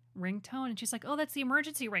whistling ringtone, and she's like, "Oh, that's the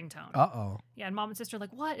emergency ringtone." Uh-oh. Yeah, and Mom and sister are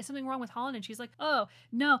like, "What? Is something wrong with Holland?" And she's like, "Oh,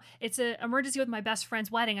 no, it's an emergency with my best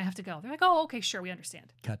friend's wedding. I have to go." They're like, "Oh, okay, sure, we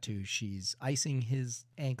understand." Cut to she's icing his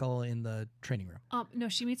ankle in the training room. No,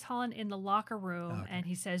 she meets Holland in the locker room, Okay. and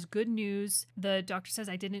he says, "Good news. The doctor says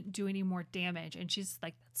I didn't do any more damage." And she's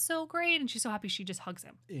like, "That's so great." And she's so happy she just hugs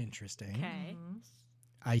him. Interesting. Okay.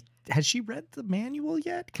 Has she read the manual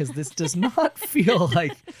yet? Because this does not feel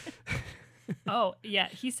like Oh, yeah.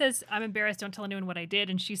 He says, I'm embarrassed. Don't tell anyone what I did.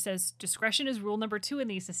 And she says, discretion is rule number 2 in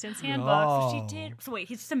the assistant's handbook. Oh. So she did. So wait,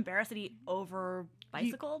 he's just embarrassed that he over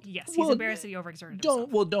bicycled. Yes, he's Well, embarrassed that he overexerted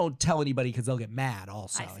himself. Don't tell anybody because they'll get mad.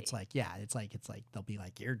 Also, I see. it's like they'll be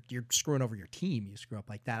like you're screwing over your team. You screw up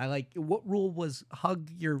like that. I like what rule was hug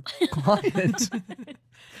your client.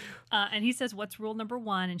 And he says, what's rule number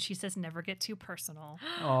 1? And she says, never get too personal.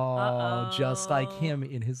 Oh, just like him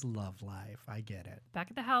in his love life. I get it. Back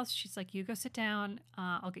at the house, she's like, you go sit down.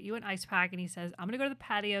 I'll get you an ice pack. And he says, I'm going to go to the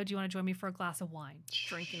patio. Do you want to join me for a glass of wine?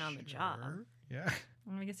 Drinking on the job. Yeah.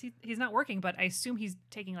 I guess he's not working, but I assume he's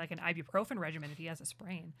taking like an ibuprofen regimen if he has a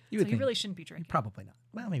sprain. You So would he think. really shouldn't be drinking. Probably not.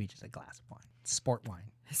 Well, maybe just a glass of wine. Sport wine.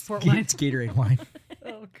 Sport wine. It's Gatorade wine.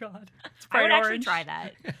 Oh, God. It's I would bright actually orange. try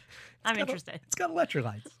that. I'm interested. It's got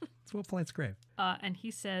electrolytes. It's what plants crave. And he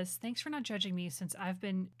says, thanks for not judging me since I've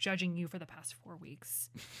been judging you for the past 4 weeks.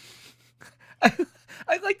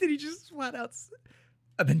 I like that he just flat out.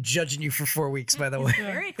 I've been judging you for 4 weeks, by the way.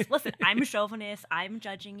 Very explicit. I'm a chauvinist. I'm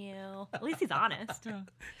judging you. At least he's honest.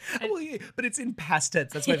 Well, yeah, but it's in past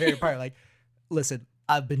tense. That's my favorite part. Like, listen,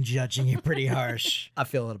 I've been judging you pretty harsh. I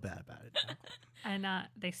feel a little bad about it. And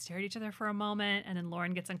they stare at each other for a moment, and then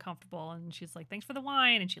Lauren gets uncomfortable, and she's like, thanks for the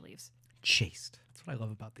wine, and she leaves. Chaste. That's what I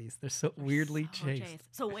love about these. They're so weirdly So chaste. chaste.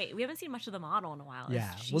 So wait, we haven't seen much of the model in a while.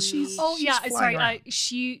 Yeah. Is Well, she's- Oh, She's yeah, flying sorry. around.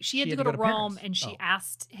 She had to go to Rome, Paris. and she Oh.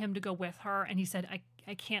 asked him to go with her, and he said,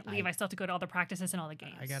 I can't leave. I still have to go to all the practices and all the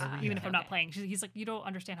games, gotta be even if there. I'm not Okay. playing. He's like, you don't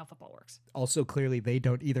understand how football works. Also, clearly, they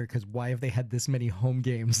don't either, because why have they had this many home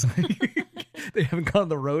games? They haven't gone on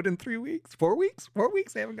the road in 3 weeks? 4 weeks? 4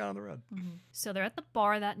 weeks? They haven't gone on the road. So they're at the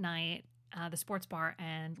bar that night, the sports bar,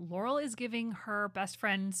 and Laurel is giving her best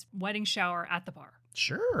friend's wedding shower at the bar.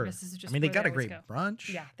 Sure. This is just I mean, they where got they a great always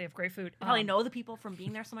brunch. Yeah, they have great food. They probably know the people from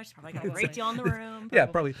being there so much. Probably got a great deal in the room. Yeah,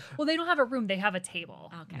 probably. Well, they don't have a room; they have a table.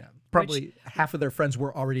 Okay. Yeah, probably half of their friends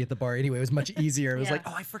were already at the bar anyway. It was much easier. It was Yeah. like,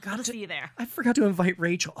 oh, I forgot I'll to see you there. I forgot to invite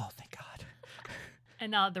Rachel. Oh, thank God.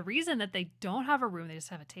 And the reason that they don't have a room, they just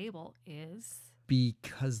have a table, is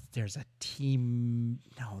Because there's a team.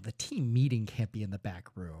 No, the team meeting can't be in the back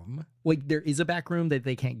room. Wait, there is a back room that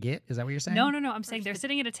they can't get? Is that what you're saying? no. I'm saying they're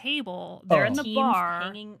sitting at a table. They're in the Teams bar.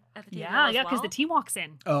 hanging at the table. Yeah, as because well? the team walks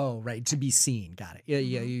in. Oh, right. To be seen. Got it.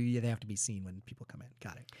 Yeah. They have to be seen when people come in.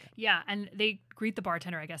 Got it. Yeah, and they greet the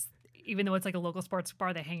bartender. I guess even though it's like a local sports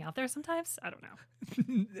bar, they hang out there sometimes. I don't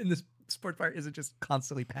know. And this sports bar isn't just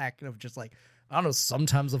constantly packed of just like, I don't know,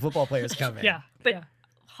 sometimes the football players come in. Yeah, But yeah.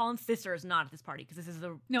 Holland's sister is not at this party because this is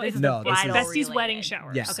the No, this it's, is No, the this is- bridal Bestie's wedding related.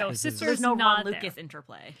 shower. Yeah, so this is- sister's There's no not Ron there. Lucas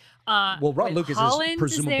interplay. Well, Ron Lucas is Holland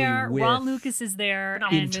presumably there. with Ron Lucas is there. But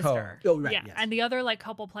not in and Mister. tow. Oh, right. yeah, yes. and the other like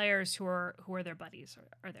couple players who are their buddies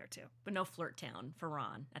are there too. But no flirt town for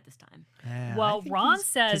Ron at this time. Yeah, Well, I think Ron 'cause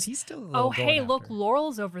says, he's still a "Oh, little hey, going look, after.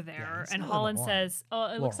 Laurel's over there." he's And still in Holland the says, "Oh,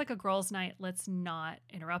 it looks Laurel. like a girls' night. Let's not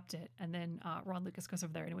interrupt it." And then Ron Lucas goes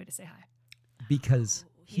over there anyway to say hi. Because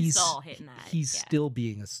He's all hitting that, He's yeah. still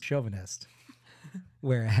being a chauvinist,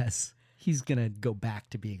 whereas he's gonna go back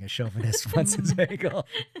to being a chauvinist once his angle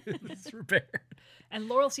is repaired. And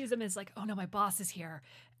Laurel sees him as like, "Oh no, my boss is here."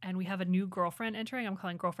 And we have a new girlfriend entering. I'm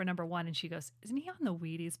calling girlfriend number 1. And she goes, "Isn't he on the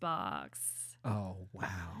Wheaties box?" Oh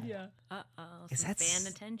wow! Yeah. Uh-oh. Is Some that fan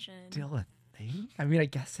attention. Still a thing? I mean, I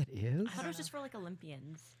guess it is. I thought it was just for like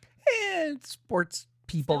Olympians. And sports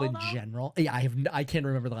people Still, in though? general. Yeah, I can't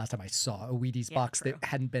remember the last time I saw a Wheaties Yeah, box true. that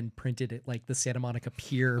hadn't been printed at like the Santa Monica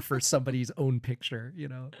Pier for somebody's own picture. You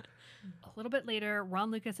know. A little bit later, Ron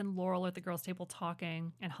Lucas and Laurel are at the girls' table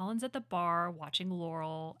talking, and Holland's at the bar watching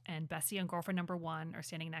Laurel, and Bessie and girlfriend number 1 are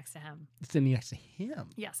standing next to him. Sitting next to him.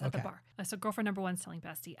 Yes, at the Okay. bar. So girlfriend number 1's telling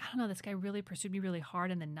Bestie, "I don't know, this guy really pursued me really hard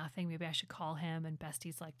and then nothing. Maybe I should call him." And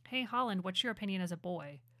Bestie's like, "Hey, Holland, what's your opinion as a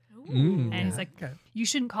boy?" Mm, And he's yeah, like, okay. "You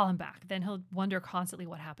shouldn't call him back. Then he'll wonder constantly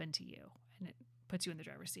what happened to you." And it puts you in the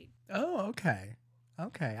driver's seat. Oh, okay.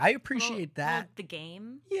 Okay. I appreciate that. The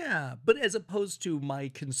game. Yeah, but as opposed to my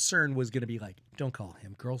concern was going to be like, don't call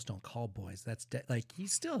him. Girls don't call boys. That's like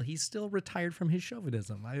he's still retired from his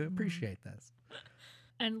chauvinism. I appreciate this.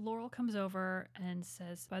 And Laurel comes over and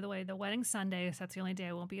says, "By the way, the wedding's Sunday, so that's the only day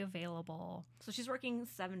I won't be available." So she's working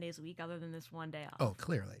 7 days a week other than this one day off. Oh,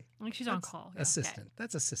 clearly. I think she's on That's call. Yeah. Assistant.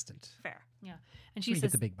 That's assistant. Fair. Yeah. And She she get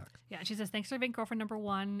says, the big bucks. yeah, and she says, "Thanks for giving girlfriend number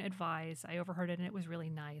 1 advice. I overheard it and it was really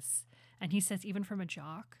nice." And he says, "Even from a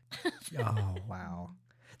jock?" Oh, wow.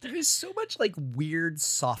 There is so much like weird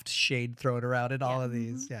soft shade thrown around in all of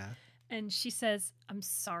these. Yeah. And she says, "I'm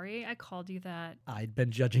sorry I called you that." I'd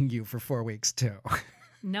been judging you for 4 weeks too.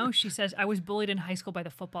 No, she says, "I was bullied in high school by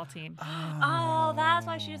the football team." Oh, that's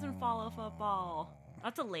why she doesn't follow football.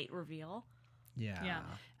 That's a late reveal. Yeah.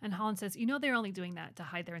 And Holland says, you know, they're only doing that to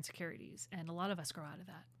hide their insecurities. And a lot of us grow out of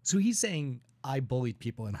that. So he's saying I bullied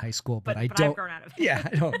people in high school, but I I've don't. grown out of it. Yeah,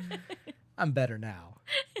 I don't. I'm better now.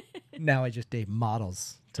 Now I just date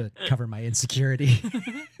models to cover my insecurity.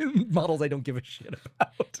 Models I don't give a shit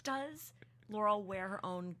about. Does Laurel wear her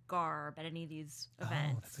own garb at any of these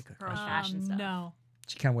events? that's a good her own question. fashion stuff. No.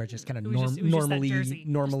 She kind of wears just kind of It was just that normally jersey.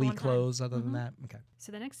 normally Just the one time. clothes. Other than that, okay.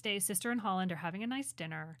 So the next day, Sister and Holland are having a nice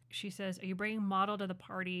dinner. She says, are you bringing Model to the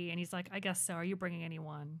party? And he's like, I guess so. Are you bringing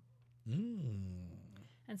anyone?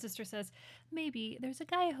 And Sister says, maybe. There's a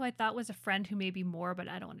guy who I thought was a friend who may be more, but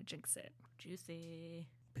I don't want to jinx it. Juicy.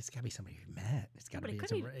 It's got to be somebody you've met. It's got to But be. it could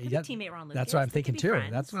some- be a yeah, teammate Ron Lucas. That's what I'm They thinking could be too.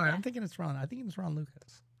 friends. That's what Yeah. I'm thinking. It's Ron. I think it's Ron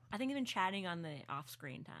Lucas. I think they've been chatting on the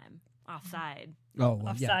off-screen time, offside. Oh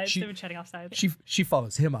well, Offsides. yeah. They've been chatting offsides. She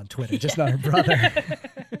follows him on Twitter, just not her brother.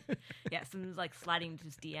 Yeah, some like sliding into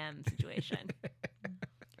his DM situation.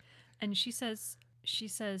 And she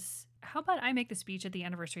says, how about I make the speech at the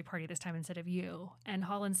anniversary party this time instead of you? And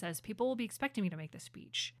Holland says, people will be expecting me to make the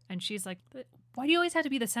speech. And she's like, but why do you always have to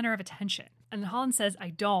be the center of attention? And Holland says, I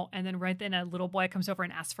don't. And then right then a little boy comes over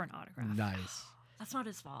and asks for an autograph. Nice. That's not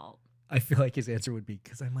his fault. I feel like his answer would be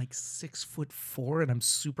because I'm like 6'4" and I'm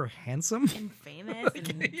super handsome. And famous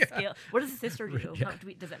and yeah. skill. What does his sister do? Yeah.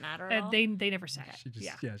 Does it matter at all? They never say it. She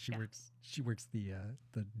just yeah. she works the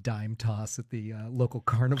dime toss at the local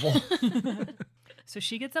carnival. So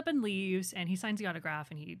she gets up and leaves, and he signs the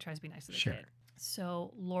autograph, and he tries to be nice to the Sure. kid.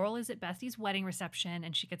 So Laurel is at Bestie's wedding reception,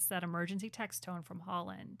 and she gets that emergency text tone from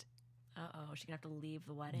Holland. Uh-oh, she's going to have to leave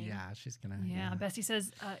the wedding. Yeah, she's gonna. Yeah, Bestie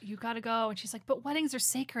says, you got to go. And she's like, but weddings are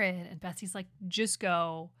sacred. And Bestie's like, just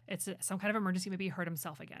go. It's some kind of emergency. Maybe he hurt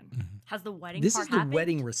himself again. Has the wedding This part is the happened?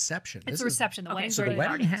 wedding reception. It's This a is- reception. The okay, wedding's So the already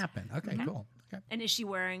wedding happened. happened. Okay, cool. Okay. And is she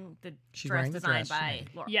wearing the She's dress wearing the designed dress, by yeah.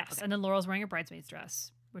 Laurel? Yes, Okay. and then Laurel's wearing a bridesmaid's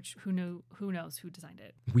dress, which who knows who designed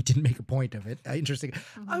it. We didn't make a point of it. Interesting.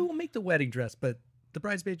 I will make the wedding dress, but the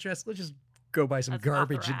bridesmaid dress, let's just go buy some That's off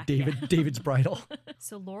the garbage at rack, yeah. David's bridal.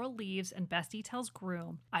 So Laurel leaves, and Bestie tells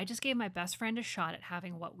Groom, I just gave my best friend a shot at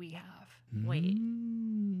having what we have. Wait.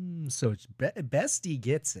 So it's Bestie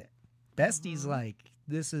gets it. Bestie's like,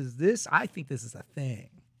 this. I think this is a thing,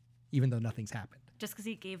 even though nothing's happened. Just because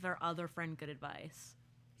he gave their other friend good advice.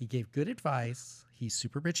 He gave good advice. He's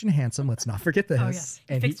super rich and handsome. Let's not forget this. yes.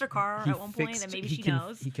 He fixed her car at one point, fixed- and maybe he she can-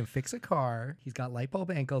 knows. He can fix a car. He's got light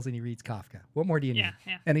bulb ankles, and he reads Kafka. What more do you need?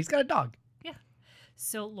 Yeah. And he's got a dog. Yeah.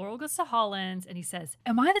 So Laurel goes to Holland's, and he says,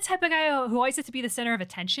 am I the type of guy who always has to be the center of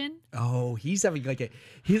attention? Oh, he's having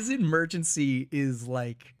his emergency is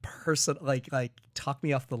like like talk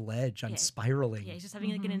me off the ledge. I'm Yeah. spiraling. Yeah, he's just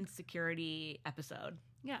having like an insecurity episode.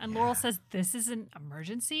 Yeah, and Laurel says, this is an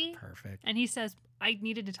emergency? Perfect. And he says, I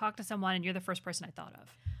needed to talk to someone, and you're the first person I thought of.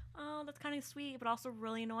 Oh, that's kind of sweet, but also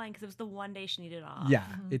really annoying because it was the one day she needed off. Yeah,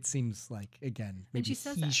 it seems like again maybe she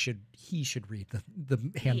says he that. should read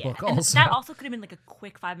the handbook And also. that also could have been like a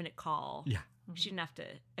quick 5-minute call. Yeah. She didn't have to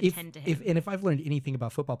attend to him. If I've learned anything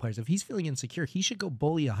about football players, if he's feeling insecure, he should go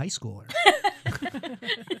bully a high schooler.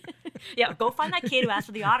 Yeah, go find that kid who asked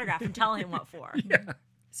for the autograph and tell him what for. Yeah.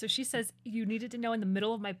 So she says, you needed to know in the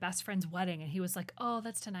middle of my best friend's wedding. And he was like, oh,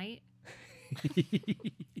 that's tonight.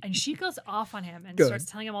 And she goes off on him and Good. starts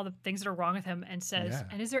telling him all the things that are wrong with him and says, Yeah.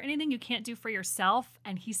 and is there anything you can't do for yourself?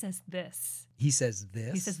 And he says this. He says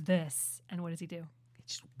this. He says this. And what does he do? He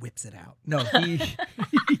just whips it out. No,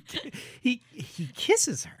 he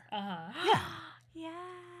kisses her. Uh-huh. Yeah. Yes.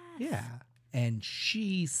 Yeah. And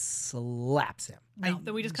she slaps him. No,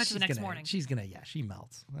 then we just cut to the she's next gonna- morning. She's gonna, she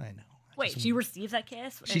melts. I know. I Wait, just- she receives that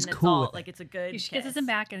kiss? She's and it's cool all, with it. like it's a good She kiss. kisses him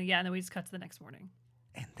back, and then we just cut to the next morning.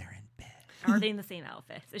 and they're in bed. Are they in the same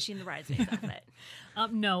outfit? Is she in the bridesmaid's outfit?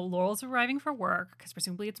 No, Laurel's arriving for work because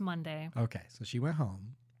presumably it's Monday. Okay, so she went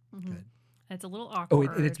home. Mhm. Good. And it's a little Oh,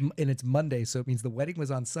 awkward. and it's Monday, so it means the wedding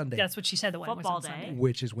was on Sunday, That's what she said. The wedding was Football on day. Sunday.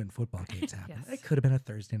 which is when football games happen. Yes. It could have been a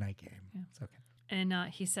Thursday night game. Yeah. It's okay. And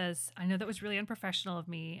he says, I know that was really unprofessional of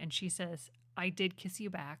me. And she says, I did kiss you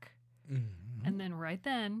back. Mm-hmm. And then right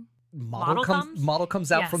then, Model comes? Model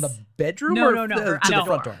comes out from the Yes. bedroom No, or no, no. to Out the the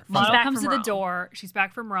front door. door. Model back comes from to the Rome. door. She's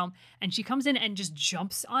back from Rome. And she comes in and just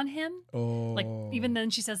jumps on him. Oh. Like, even then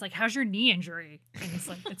she says, like, how's your knee injury? And he's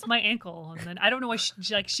like, it's my ankle. And then I don't know why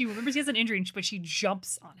she remembers he has an injury, but she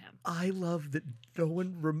jumps on him. I love that no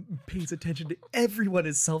one pays attention to everyone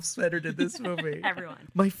is self-centered in this movie. Everyone.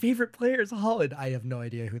 My favorite player is Holland. I have no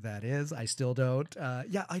idea who that is. I still don't.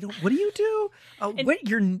 Yeah, I don't. What do you do? What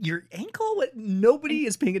your ankle? What? Nobody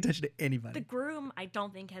is paying attention attention to anybody. The groom, I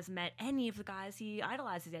don't think, has met any of the guys he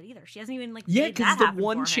idolizes yet either. She hasn't even Yeah, made because that the happen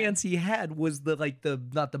one for him. chance he had was the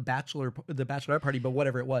not the bachelorette party, but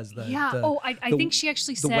whatever it was. I think she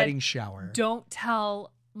actually the said wedding shower. don't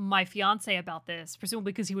tell my fiance about this,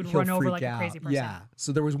 presumably because he would He'll run over freak like a out. crazy person. Yeah.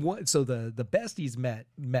 So there was one. So the besties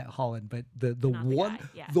met Holland, but the Not the one guy,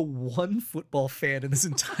 yeah. the one football fan in this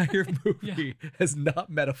entire movie has not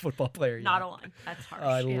met a football player yet. Not a one. That's harsh.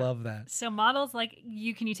 I love that. So Model's like,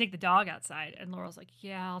 can you take the dog outside? And Laurel's like,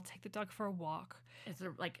 yeah, I'll take the dog for a walk. Is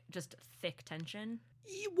there just thick tension?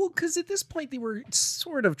 Well, because at this point they were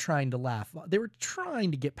sort of trying to laugh. They were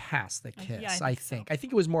trying to get past the kiss. yeah, I I think. think I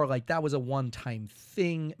think it was more like that was a one-time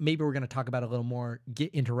thing. Maybe we're going to talk about it a little more.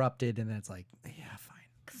 Get interrupted, and then it's like, yeah, fine.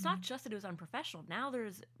 Because it's not just that it was unprofessional. Now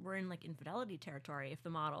we're in infidelity territory. If the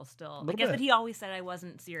model still, I Little guess, bit. but he always said I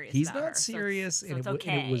wasn't serious. He's about not her, so serious, so and, it's it,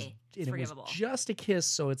 okay. and it was It's forgivable. just a kiss.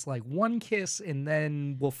 So it's like one kiss, and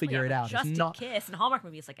then we'll figure it out. Just it's not. a kiss. In a Hallmark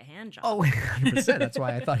movie, it's like a hand job. Oh, 100%. That's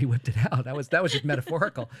why I thought he whipped it out. That was just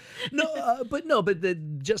metaphorical. But the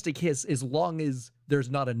just a kiss. As long as there's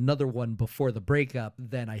not another one before the breakup,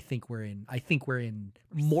 then I think we're in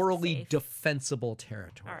morally safe. defensible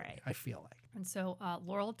territory. All right. I feel like. And so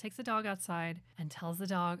Laurel takes the dog outside and tells the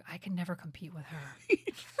dog, I can never compete with her.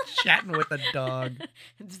 Chatting with a dog.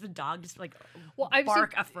 Does the dog just I've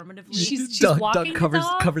bark seen- affirmatively? She's Doug walking the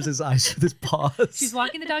dog. covers his eyes with his paws. She's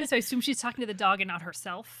walking the dog, so I assume she's talking to the dog and not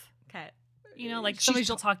herself. Okay. You know, like She's sometimes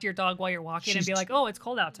you'll talk to your dog while you're walking and she's be like, oh, it's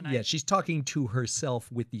cold out tonight. Yeah, she's talking to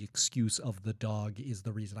herself with the excuse of the dog is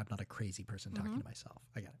the reason I'm not a crazy person talking to myself.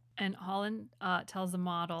 I got it. And Holland tells the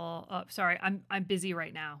model, sorry, I'm busy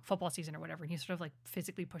right now, football season or whatever. And he sort of like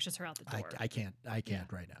physically pushes her out the door. I can't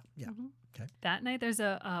right now. Yeah. Okay. That night, there's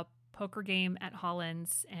a poker game at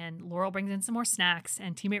Holland's, and Laurel brings in some more snacks,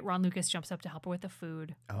 and teammate Ron Lucas jumps up to help her with the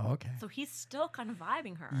food. Oh, okay. So he's still kind of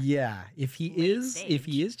vibing her. Yeah, if he Late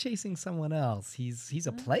is chasing someone else, he's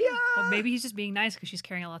a player. Well, maybe he's just being nice because she's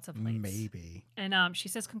carrying lots of plates. Maybe. And she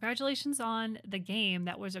says, "Congratulations on the game.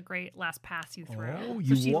 That was a great last pass you threw." Oh, she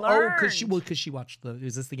because she learned. because she watched the.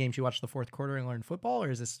 Is this the game she watched the fourth quarter and learned football, or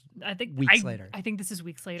is this I think weeks later? I think this is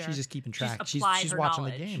weeks later. She's just keeping track. She's applied her watching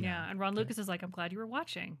knowledge. the game. yeah. now. And Ron Lucas is like, "I'm glad you were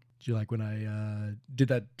watching." Do you like when I did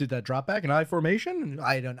that drop back in I formation?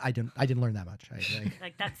 I didn't learn that much.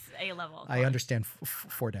 Like that's A level. I understand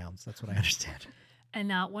four downs. That's what I understand. And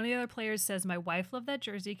one of the other players says, "My wife loved that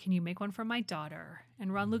jersey. Can you make one for my daughter?"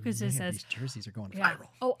 And Ron Lucas Man, says, these jerseys are going yeah, viral.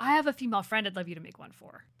 "Oh, I have a female friend I'd love you to make one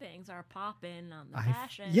for." Things are popping on the I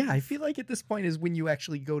fashion. feel like at this point is when you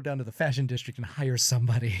actually go down to the fashion district and hire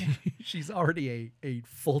somebody. She's already a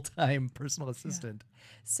full-time personal assistant.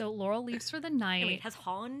 So Laurel leaves for the Hey, night. wait, has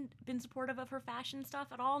Holland been supportive of her fashion stuff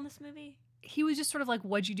at all in this movie? He was just sort of like,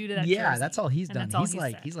 "What'd you do to that Yeah, jersey?" that's all he's And done. that's all He's he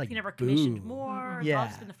like said. he's like He never commissioned boo. more. It's Yeah. all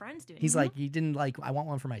just been the friends doing He's it. like he didn't like I want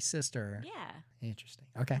one for my sister. Yeah. Interesting.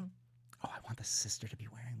 Okay. Oh, I want the sister to be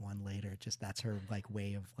wearing one later. Just that's her like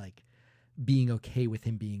way of like being okay with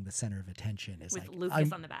him being the center of attention. Is With like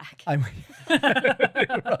Lucas on the back. I'm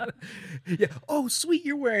yeah. Oh, sweet,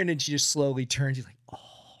 you're wearing it. And she just slowly turns. He's like,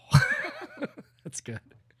 oh, that's good.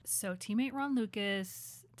 So teammate Ron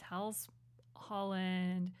Lucas tells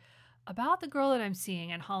Holland about the girl that I'm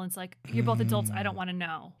seeing, and Holland's like, "You're both adults. I don't want to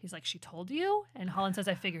know." He's like, "She told you?" And Holland says,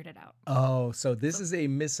 "I figured it out." Oh, so this is a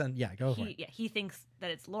Yeah, go for it. He thinks that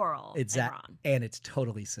it's Laurel It's and that, Ron. and it's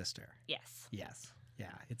totally sister. Yes. Yes. Yeah.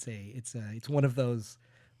 It's one of those.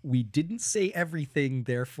 We didn't say everything,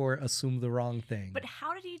 therefore assume the wrong thing. But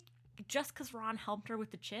how did he? Just because Ron helped her with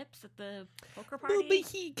the chips at the poker party? Well,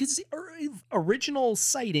 but because original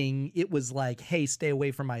sighting, it was like, "Hey, stay away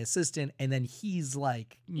from my assistant," and then he's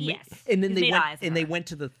like, Yes. and then He's they made went eyes at and they her. went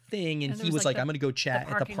to the thing, and And there he was, was like, like, "I'm gonna go chat at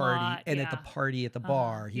the parking party," lot, and at the yeah. party at the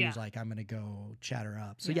bar, he yeah. was like, "I'm gonna go chat her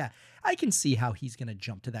up." So Yeah. yeah, I can see how he's gonna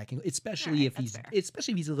jump to that, especially Alright, if that's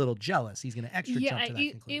he's a little jealous. He's gonna extra jump to that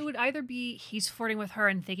it conclusion. would either be he's flirting with her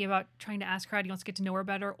and thinking about trying to ask her out, he wants to get to know her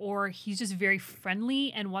better, or he's just very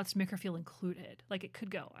friendly and wants to make her feel included. Like it could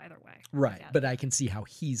go either way. Right, Yeah. but I can see how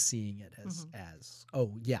he's seeing it as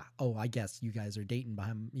Mm-hmm. I guess you guys are dating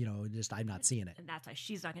behind, just I'm not seeing it. And that's why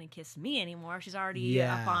she's not going to kiss me anymore. She's already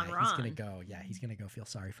up on Ron. He's gonna go feel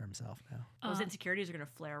sorry for himself now. Those insecurities are going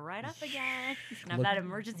to flare right up again. He's going to have that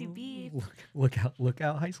emergency beep. Look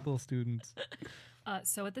out, high school students.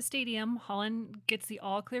 So at the stadium, Holland gets the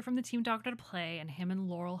all clear from the team doctor to play, and him and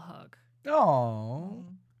Laurel hug. Oh,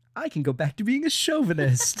 I can go back to being a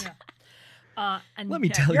chauvinist. And Let me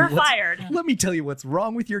tell You're you what's, fired. Let me tell you what's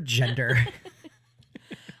wrong with your gender.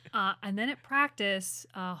 And then at practice,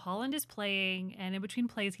 Holland is playing, and in between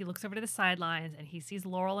plays, he looks over to the sidelines and he sees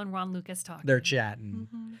Laurel and Ron Lucas talking. They're chatting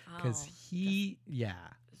because Oh,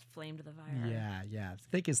 flame to the fire. Yeah.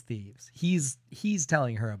 Thick as thieves. He's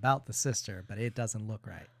telling her about the sister, but it doesn't look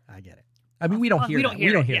right. I get it. I mean, we don't hear that.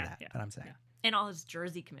 We don't hear that. But I'm saying. Yeah. And all his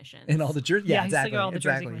jersey commissions. And all the jerseys. Yeah, Yeah, he's exactly. taking all the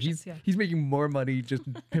jersey exactly. commissions, He's making more money just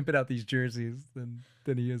pimping out these jerseys than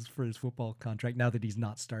he is for his football contract now that he's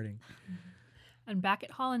not starting. And back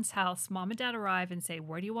at Holland's house, Mom and Dad arrive and say,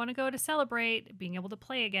 "Where do you want to go to celebrate being able to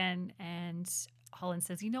play again?" And Holland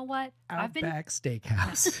says, "You know what? Outback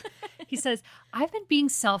Steakhouse. He says, I've been being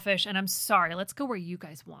selfish and I'm sorry. Let's go where you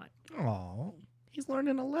guys want." Oh, he's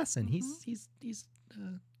learning a lesson. He's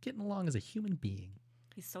getting along as a human being.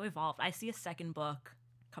 He's so evolved. I see a second book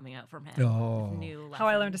coming out from him. Oh. With new How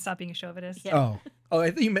I learned to lessons. stop being a chauvinist. Yeah. Oh, I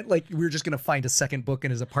think you meant like we were just going to find a second book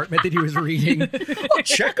in his apartment that he was reading. Oh,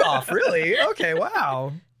 check off. Really? Okay.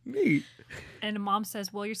 Wow. Neat. And Mom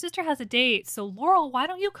says, "Well, your sister has a date, so Laurel, why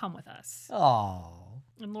don't you come with us?" Oh,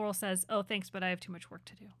 And Laurel says, "Oh, thanks, but I have too much work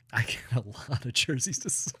to do." I got a lot of jerseys to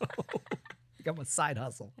sew. I got my side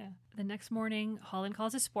hustle. Yeah. The next morning, Holland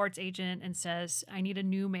calls his sports agent and says, "I need a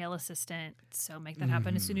new male assistant, so make that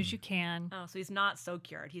happen as soon as you can." Oh, so he's not so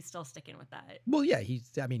cured. He's still sticking with that. Well, yeah,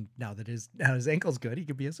 now that his ankle's good, he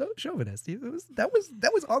could be a chauvinist. That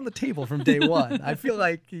was on the table from day one. I feel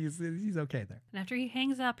like he's okay there. And after he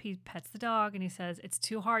hangs up, he pets the dog and he says, "It's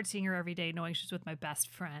too hard seeing her every day knowing she's with my best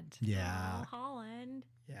friend." Yeah. Oh, Holland.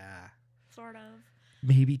 Yeah. Sort of.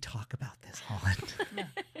 Maybe talk about this, Holland.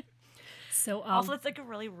 So Also, it's like a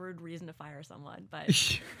really rude reason to fire someone,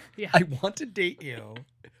 but yeah. I want to date you,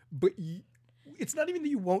 but it's not even that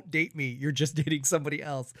you won't date me. You're just dating somebody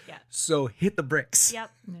else. Yeah. So hit the bricks. yep.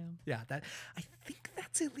 No. Yeah. I think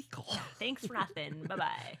that's illegal. Thanks for nothing.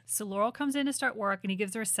 Bye-bye. So Laurel comes in to start work and he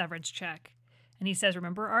gives her a severance check. And he says,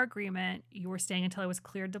 "Remember our agreement? You were staying until I was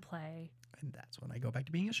cleared to play." And that's when I go back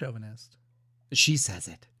to being a chauvinist. She says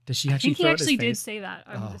it. Does she I actually think he throw it in his actually did face? say that.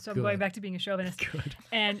 Oh, So I'm going good. back to being a chauvinist. Good.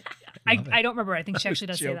 And Love it. I don't remember. I think she I was actually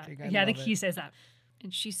does say that. joking. I Yeah, I think love he it. says that.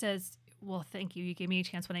 And she says, "Well, thank you. You gave me a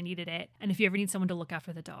chance when I needed it. And if you ever need someone to look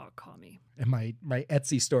after the dog, call me." And my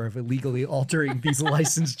Etsy store of illegally altering these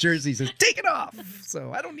licensed jerseys is taken off.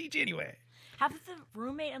 So I don't need you anyway. Have the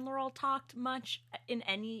roommate and Laurel talked much in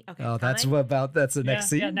any? Okay. Oh, that's comment? that's the next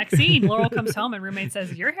scene. Yeah, next scene. Laurel comes home and roommate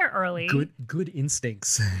says, "You're here early." Good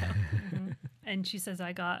instincts. And she says,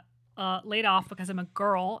 "I got laid off because I'm a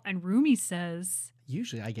girl." And Rumi says,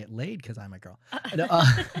 Usually I get laid because I'm a girl.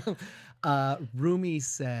 Rumi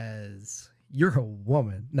says, "You're a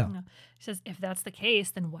woman." No. She says, "If that's the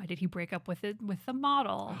case, then why did he break up with the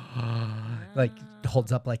model?" Like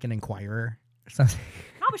holds up like an Inquirer or something.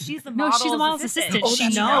 No, but she's the No, model's she's the model's assistant. She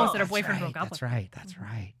that's knows right. that her boyfriend That's broke up That's with her. right. That's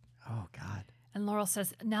right. Oh God. And Laurel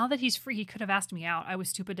says, "Now that he's free, he could have asked me out. I was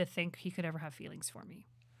stupid to think he could ever have feelings for me."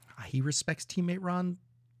 He respects teammate Ron.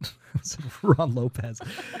 Ron Lopez.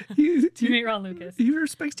 Teammate Ron Lucas. He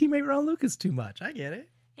respects teammate Ron Lucas too much. I get it.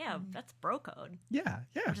 Yeah, that's bro code, Yeah.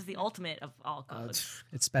 which is the ultimate of all codes.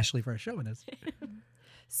 Especially for a chauvinist.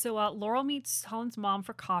 So Laurel meets Holland's mom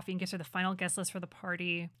for coffee and gives her the final guest list for the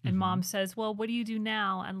party. And Mom says, "Well, what do you do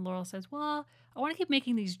now?" And Laurel says, "Well, I want to keep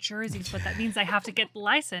making these jerseys, but that means I have to get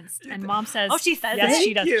licensed." And Mom says, Oh, she says yes, it?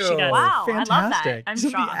 she does. Thank She you. does. Wow, I love that. Fantastic. I'm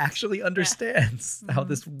Somebody shocked. actually understands how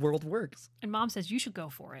this world works. And Mom says, "You should go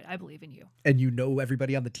for it. I believe in you." And you know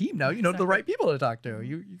everybody on the team now. You know the Exactly. right people to talk to.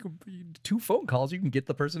 You can 2 phone calls. You can get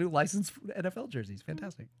the person who licensed NFL jerseys.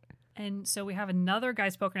 Fantastic. And so we have another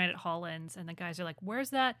guy's poker night at Holland's, and the guys are like,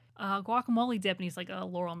 "Where's that guacamole dip?" And he's like, "Oh,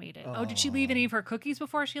 Laurel made it." "Oh, did she leave any of her cookies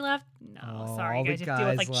before she left?" "No, Oh, sorry, all the guys. You have to deal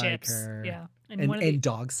with guys like like chips." her. Yeah. And, one of the,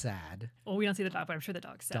 dog sad. well, we don't see the dog, but I'm sure the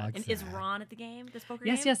dog's sad. Dog And is sad. Ron at the game? This poker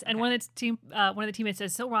Yes, game? yes. And one of the teammates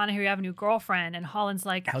says, "So Ron, I hear you have a new girlfriend." And Holland's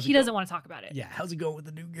like, How's it he doesn't go? want to talk about it. Yeah, how's it going with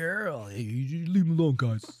the new girl? Hey, you leave him alone,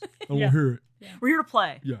 guys. I Yeah. won't hear it. We're here to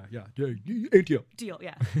play. Yeah. ATM. Deal.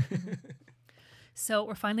 Yeah. So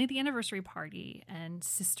we're finally at the anniversary party, and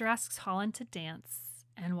Sister asks Holland to dance.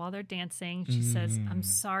 And while they're dancing, she says, "I'm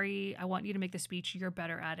sorry. I want you to make the speech. You're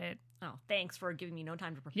better at it." Oh, thanks for giving me no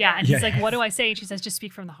time to prepare. Yeah. And he's Yeah. like, "What do I say?" And she says, "Just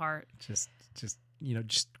speak from the heart." Just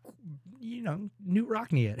Newt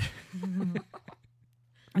Rockney it.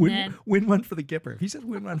 And then- win one for the Gipper. If he says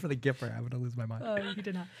win one for the Gipper, I'm gonna lose my mind. Oh, he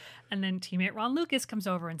did not. And then teammate Ron Lucas comes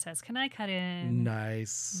over and says, "Can I cut in?"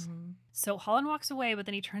 Nice. So Holland walks away, but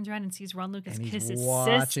then he turns around and sees Ron Lucas And kiss he's his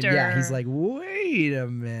watching. sister. Yeah, he's like, wait a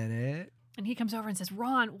minute. and he comes over and says,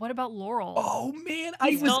 "Ron, what about Laurel?" Oh man,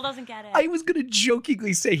 He still doesn't get it. I was gonna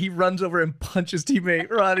jokingly say he runs over and punches teammate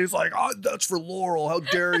Ron. He's like, "Oh, that's for Laurel. How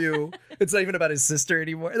dare you?" It's not even about his sister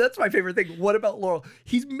anymore. That's my favorite thing. What about Laurel?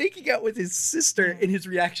 He's making out with his sister, and his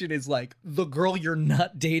reaction is like, "The girl you're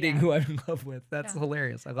not dating, who I'm in love with." That's Yeah.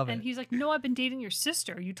 hilarious. I love And it. he's like, "No, I've been dating your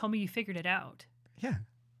sister. You told me you figured it out." Yeah.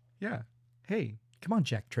 Yeah. Hey, come on,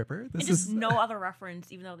 Jack Tripper. This And just is no other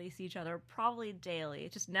reference, even though they see each other probably daily.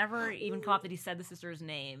 It just never even come up that he said the sister's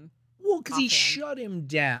name. Well, because he offhand. shut him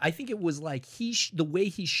down. I think it was like the way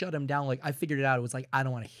he shut him down. Like I figured it out. It was like I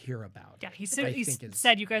don't want to hear about. Yeah, he I said, think is-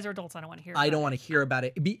 said, you guys are adults. I don't want to hear I about don't it." want to hear about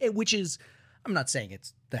it. Which is, I'm not saying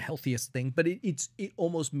it's the healthiest thing, but it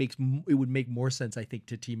almost makes it would make more sense, I think,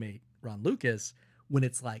 to teammate Ron Lucas when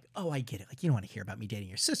it's like, oh, I get it. Like you don't want to hear about me dating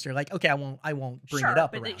your sister. Like okay, I won't bring it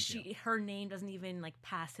up but around you. her name doesn't even like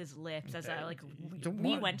pass his lips as a like. Don't We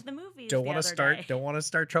want- went to the movies. Don't want to Don't want to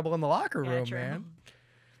start trouble in the locker room, man.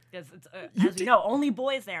 Because it's as you know, only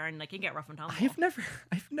boys there, and like you get rough and tumble.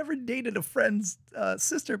 I've never dated a friend's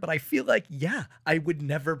sister, but I feel like I would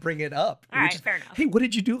never bring it up. All right, fair enough. Hey, what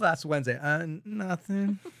did you do last Wednesday?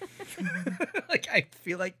 Nothing. Like I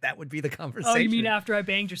feel like that would be the conversation. Oh, you mean after I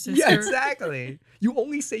banged your sister? Yeah, exactly. You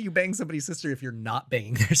only say you bang somebody's sister if you're not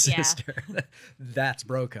banging their Yeah. sister. That's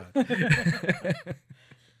bro code.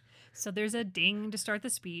 So there's a ding to start the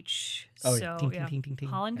speech. Oh, so yeah. Ting, ting, ting, ting, ting.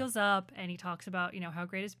 Holland Yeah. goes up and he talks about, how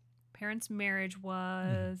great his parents' marriage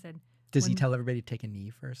was. And Does he when- tell everybody to take a knee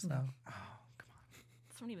first, though? Oh, come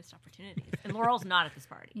on. So many missed opportunities. And Laurel's not at this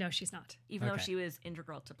party, No, she's not. even though Okay. she was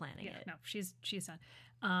integral to planning Yeah, it. no, she's done.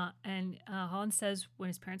 And Holland says when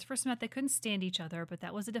his parents first met, they couldn't stand each other, but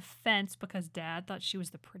that was a defense because Dad thought she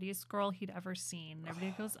was the prettiest girl he'd ever seen. And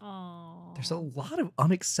everybody goes, "Oh." There's a lot of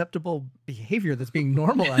unacceptable behavior that's being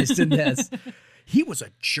normalized in this. He was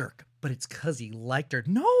a jerk, but it's because he liked her.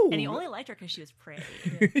 No. And he only liked her because she was pretty.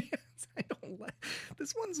 Yes, I don't like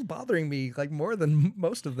this one's bothering me like more than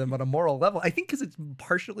most of them on a moral level. I think because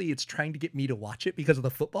it's trying to get me to watch it because of the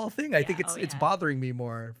football thing. I think Yeah, it's bothering me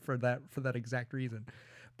more for that exact reason.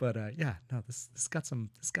 But this got some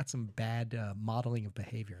bad modeling of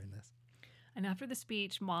behavior in this. And after the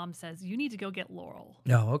speech, Mom says, "You need to go get Laurel."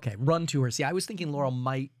 No, okay, run to her. See, I was thinking Laurel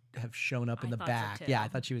might have shown up in I the thought so, back. too. Yeah, I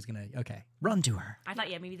thought she was gonna. Okay, run to her. I thought,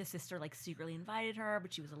 maybe the sister like secretly invited her,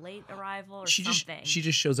 but she was a late arrival or She something.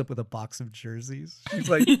 just shows up with a box of jerseys. She's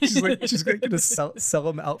like gonna sell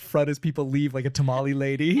them out front as people leave, like a tamale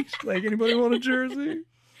lady. She's like, anybody want a jersey?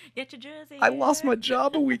 Get your jersey. I lost my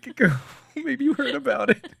job a week ago. Maybe you heard about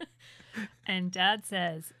it. And Dad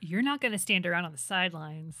says, "You're not going to stand around on the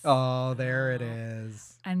sidelines." Oh, there it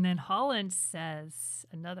is. And then Holland says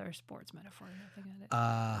another sports metaphor. Looking at it.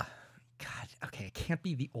 God, okay, it can't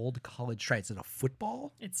be the old college try. Is it a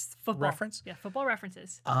football? It's football reference? Yeah, football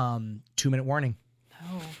references. 2-minute warning.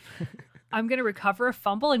 Oh, I'm going to recover a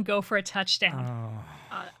fumble and go for a touchdown.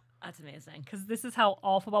 That's amazing. Because this is how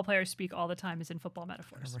all football players speak all the time, is in football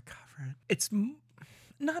metaphors. Recover it. It's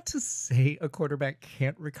not to say a quarterback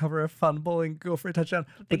can't recover a fumble and go for a touchdown,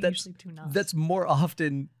 They but usually do not. that's more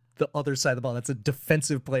often the other side of the ball. That's a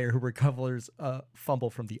defensive player who recovers a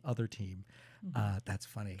fumble from the other team. That's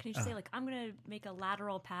funny. Can you just say like, I'm gonna make a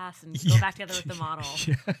lateral pass and go back together with the model?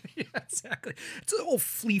 Yeah, exactly. It's an old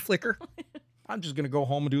flea flicker. I'm just gonna go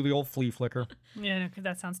home and do the old flea flicker. Yeah, no, 'cause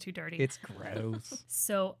that sounds too dirty. It's gross.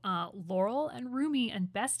 So Laurel and Rumi and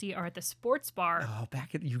Bestie are at the sports bar. Oh,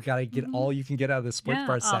 you gotta get all you can get out of the sports Yeah,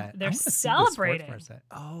 bar set. they're I wanna see the sports celebrating. bar set.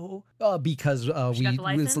 Oh, because She got the it's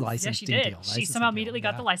license? a Yeah, licensing she did. deal. She licensing somehow deal, immediately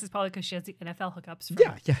got yeah. the license, probably because she has the NFL hookups from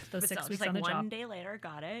Yeah. those But 6 still, weeks just on like the one job. day later,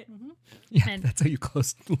 got it. Yeah, And- that's how you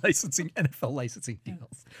close NFL licensing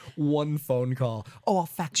deals. One phone call. Oh, I'll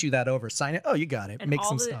fax you that over. Sign it. Oh, you got it. And Make all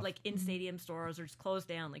some the stuff. like in stadium stores are just closed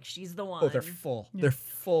down. Like she's the one. Oh, they're full. They're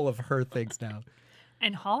full of her things now.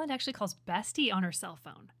 And Holland actually calls Bestie on her cell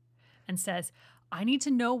phone and says, "I need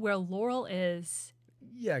to know where Laurel is."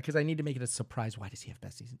 Yeah, because I need to make it a surprise. Why does he have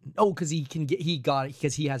Bestie's? Oh, because he got it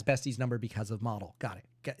because he has Bestie's number because of model. Got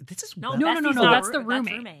it. This is No, well- No, Bestie's no, not that's ru- the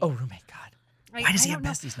roommate. roommate. Oh, roommate. God. Why does he have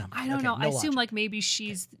Bestie's number? I don't Okay, know. no I assume logic. like maybe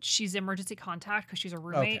she's emergency contact because she's a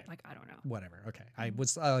roommate. Okay. Like I don't know. Whatever. Okay. I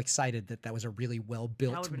was excited that was a really well That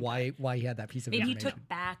built. would've been Why he had that piece of Maybe he information. took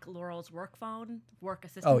back Laurel's work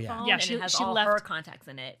assistant Oh, yeah. phone, Yeah, and she- it has she all left- her contacts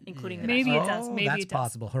in it, including the Maybe best it does. friend. Maybe that's it does.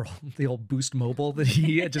 possible. The old Boost Mobile that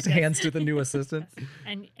he just hands to the new assistant.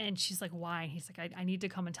 And she's like, "Why?" And he's like, I need to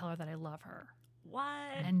come and tell her that I love her." What?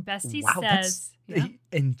 And Bestie Wow, says, yeah.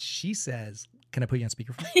 and she says, "Can I put you on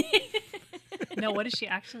speakerphone?" No, what does she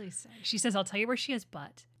actually say? She says, "I'll tell you where she is,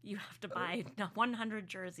 but." You have to buy 100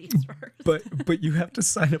 jerseys first. but you have to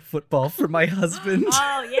sign up football for my husband.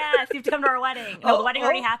 Oh yes, you have to come to our wedding. No, the wedding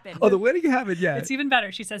already happened. Oh, the wedding happened. Yeah. It's even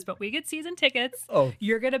better. She says, "But we get season tickets. Oh.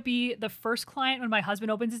 You're going to be the first client when my husband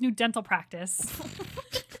opens his new dental practice.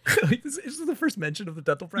 this is the first mention of the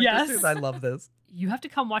dental practice. Yes. Dude. I love this. You have to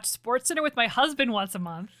come watch Sports Center with my husband once a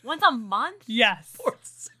month." Once a month? Yes.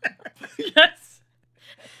 Yes.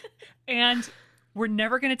 And we're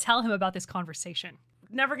never going to tell him about this conversation.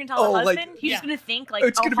 never gonna tell her like- husband. He's just Yeah. gonna think like,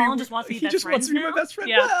 It's oh, gonna Holland be, just wants to be he best just wants friends to be my now? best friend.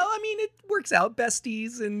 Yeah. Well, I mean, it works out,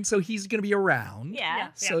 besties, and so he's gonna be around. Yeah.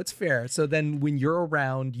 So it's fair. So then when you're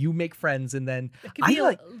around, you make friends, and then It could be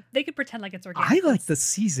they could pretend like it's organic. I like the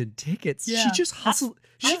season tickets. Yeah. She just hustled.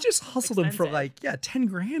 She just hustled him for expensive. 10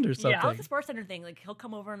 grand or something. I like the Sports Center thing. Like he'll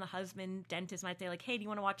come over and the husband, dentist might say like, "Hey, do you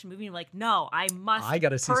want to watch a movie?" And I'm like, "No, I must. I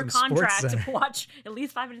gotta see per some Sports contract Center." watch at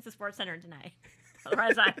least 5 minutes of Sports Center tonight.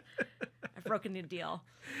 Otherwise, I've broken the deal."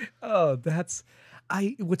 Oh,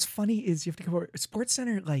 what's funny is you have to come over. Sports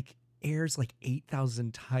Center airs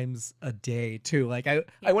 8,000 times a day too. I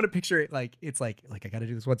want to picture it it's like I got to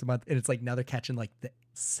do this once a month, and it's now they're catching the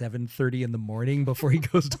 7:30 in the morning before he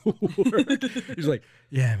goes to work. He's like,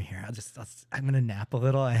 yeah, I'm here. I'm gonna nap a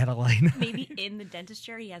little. I had a line. Maybe in the dentist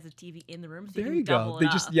chair, he has a TV in the room, so There you you can double go. it They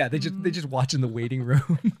up. just watch in the waiting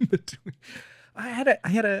room. between. I had a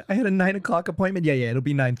 9:00 appointment. Yeah, it'll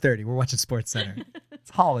be 9:30. We're watching Sports Center. It's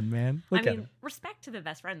Holland, man. Look I at mean, him. respect to the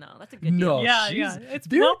best friend though. That's a good No, deal. Yeah, she's- yeah. It's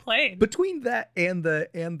they're- well played. Between that and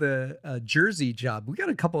the Jersey job, we got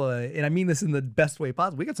a couple of, and I mean this in the best way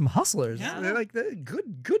possible. We got some hustlers. Yeah. They're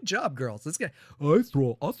good job, girls. This guy,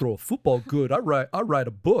 I'll throw a football good. I write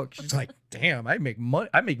a book. She's like, damn, I make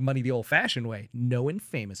money the old fashioned way, knowing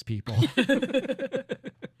famous people.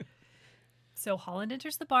 So Holland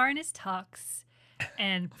enters the bar in his tux,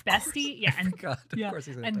 and Bestie, Of course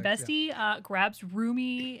he's in a and tux, yeah. Bestie grabs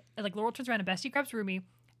Roomy. Laurel turns around and Bestie grabs Roomy,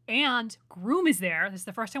 and Groom is there. This is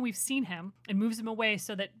the first time we've seen him, and moves him away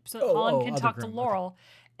so that Holland can other talk to Groom, Laurel.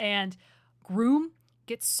 And Groom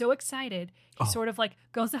gets so excited, he sort of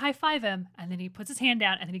goes to high five him, and then he puts his hand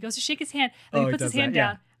down, and then he goes to shake his hand, and then he puts his hand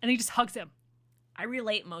down, and then he just hugs him. I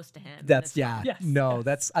relate most to him. in That's this yeah. one. Yes, No, yes.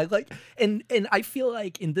 that's I like and I feel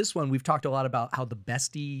like in this one we've talked a lot about how the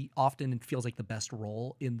bestie often feels like the best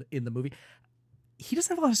role in the movie. He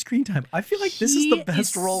doesn't have a lot of screen time. I feel like this is the He best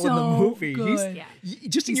is role in the so movie. good. Yeah.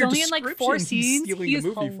 Just in He's your only in 4 description, he's scenes. stealing He the is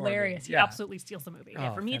movie for me. hilarious. He Yeah. absolutely steals the movie.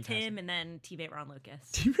 Yeah, Oh, for me, it's fantastic. him and then T-Bait Ron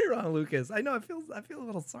Lucas. T.V. Ron Lucas. I know. I feel a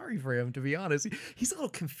little sorry for him, to be honest. He's a little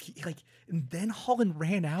confused. And then Holland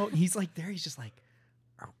ran out, and he's there. He's just like,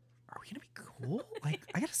 "Are we gonna be cool? I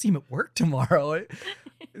gotta see him at work tomorrow."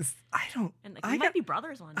 I don't. And I we got, might be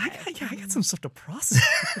brothers one day. I got some stuff to process.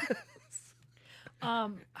 I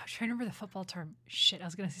was trying to remember the football term. Shit, I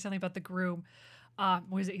was gonna say something about the Groom.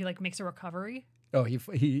 What is it? He makes a recovery. Oh, he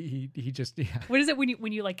just What is it when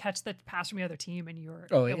you catch the pass from the other team and you're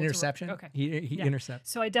Oh, able to interception. okay. He Yeah.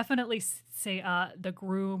 intercepts. So I definitely say the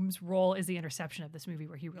Groom's role is the interception of this movie,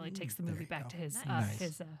 where he really takes the movie back to his Nice.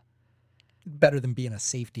 his. Better than being a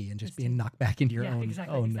safety and just being knocked back into your Yeah, own.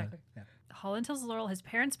 exactly, own, exactly. yeah. Holland tells Laurel his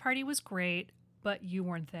parents' party was great, but you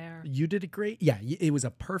weren't there. You did it great. Yeah, it was a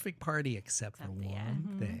perfect party except for Except one the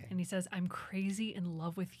end. thing. And he says, "I'm crazy in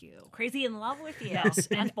love with you." Crazy in love with you. Yes. That's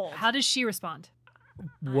And bold. how does she respond?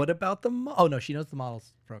 What about the? Oh no, she knows the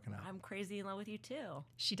model's broken up. I'm crazy in love with you too.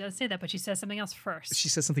 She does say that, but she says something else first. She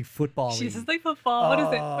says something football. She says like football. What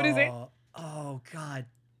is it? What is it? Oh God!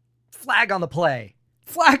 Flag on the play.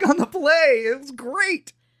 Flag on the play. It was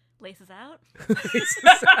great. Laces out.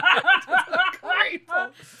 Great.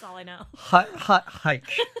 That's all I know. Hut hike.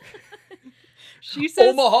 She says,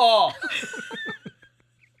 Omaha.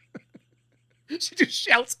 She just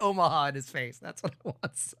shouts Omaha in his face. That's what I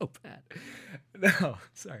want so bad. No,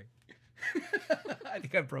 sorry. I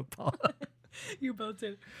think I broke Paul. "You both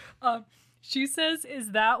did." She says,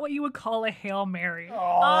 "Is that what you would call a Hail Mary?"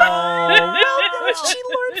 Oh, she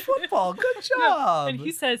learned football. Good job. And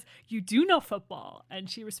he says, "You do know football." And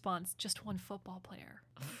she responds, "Just one football player."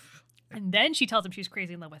 And then she tells him she's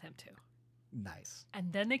crazy in love with him too. Nice.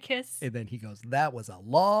 And then they kiss. And then he goes, "That was a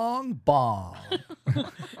long bomb."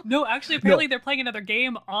 No, actually, apparently they're playing another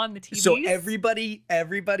game on the TV. So everybody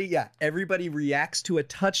reacts to a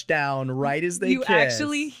touchdown right as they you kiss.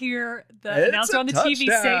 actually hear the It's announcer a on the TV say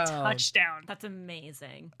touchdown. touchdown. That's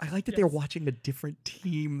amazing. I like that they're watching a different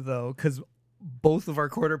team though, because both of our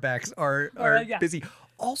quarterbacks are yeah. busy.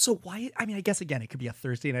 Also, why? I mean, I guess again, it could be a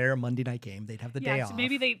Thursday night or a Monday night game. They'd have the day Yeah, off. so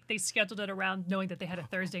maybe they scheduled it around knowing that they had a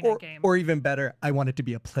Thursday or, night game. or even better, I want it to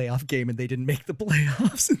be a playoff game and they didn't make the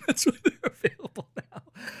playoffs, and that's why they're available now.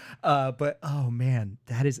 But oh man,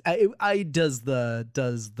 that is. Does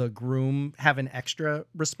the Groom have an extra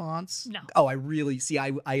response? No. Oh, I really see.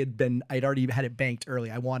 I'd already had it banked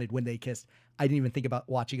early. I wanted when they kissed. I didn't even think about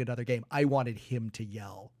watching another game. I wanted him to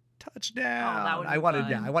yell touchdown. Oh, that would be I wanted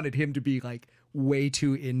fun. I wanted him to be like way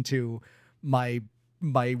too into my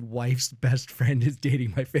wife's best friend is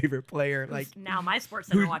dating my favorite player. Like Who's now my Sports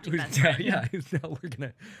Center watching best friend. yeah. Now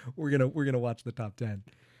we're gonna watch the top 10.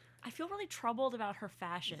 I feel really troubled about her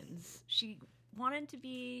fashions. She wanted to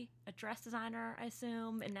be a dress designer, I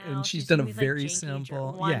assume, and now And she's done a doing these, very janky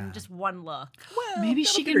simple- just one look. Well, Maybe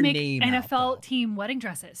that'll she get can her make name out, NFL though. team wedding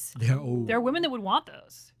dresses. Oh. There are women that would want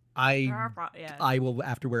those. There are yeah. I will,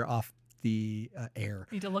 after we're off the air,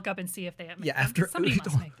 Need to look up and see if they make Yeah, them. after- Somebody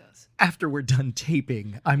must make those. after we're done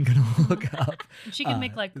taping, I'm going to look up. And she can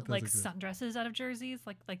make if those like exist. sundresses out of jerseys.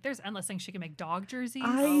 Like there's endless things she can make. Dog jerseys.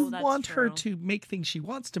 I that's want her true. to make things she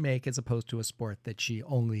wants to make as opposed to a sport that she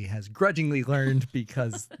only has grudgingly learned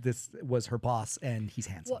because this was her boss and he's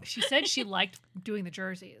handsome. Well, she said she liked doing the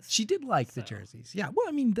jerseys. She did like the So. jerseys. Yeah. Well,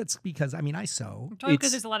 I mean, that's because, I mean, I sew. Probably because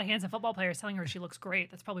It's- there's a lot of handsome football players telling her she looks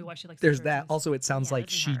great. That's probably why she likes. there's the that. jerseys. Also, it sounds Yeah, like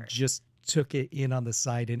that doesn't she hurt. just took it in on the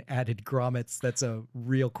side and added grommets. That's a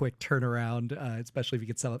real quick turnaround, especially if you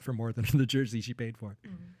could sell it for more than the jersey she paid for.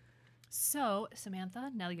 So,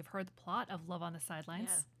 Samantha, now that you've heard the plot of Love on the Sidelines,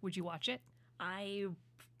 Yeah. would you watch it? I'm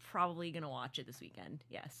probably gonna watch it this weekend.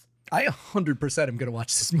 Yes. I 100% am going to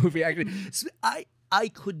watch this movie. Actually, I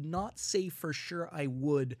could not say for sure I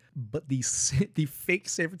would, but the fake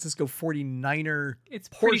San Francisco 49er It's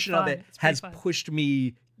pretty portion of fun. it It's pretty has fun. pushed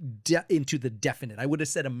me into the definite. I would have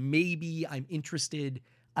said a maybe. I'm interested.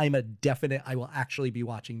 I'm a definite. I will actually be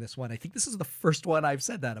watching this one. I think this is the first one I've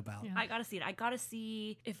said that about. Yeah. I gotta see it. I gotta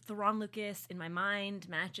see if the Ron Lucas in my mind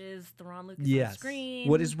matches the Ron Lucas on Yes. the screen.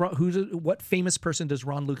 What famous person does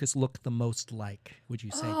Ron Lucas look the most like? Would you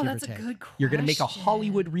say? Oh, give that's or a take? good You're going to make a question.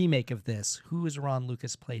 Hollywood remake of this. Who is Ron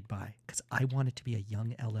Lucas played by? Because I want it to be a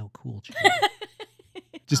young LL Cool J.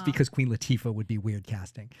 Just because Queen Latifah would be weird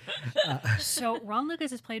casting. So, Ron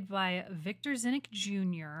Lucas is played by Victor Zinnick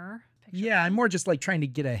Jr. Yeah, I'm more just like trying to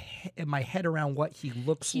get my head around what he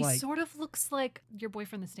looks He like. sort of looks like your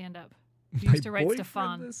boyfriend, the stand-up. He My used to write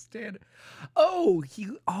boyfriend, Stefan. the Oh,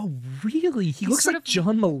 really? He looks sort like of-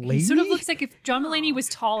 John Mulaney. He sort of looks like if John Mulaney was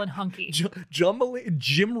tall and hunky. John Mulaney,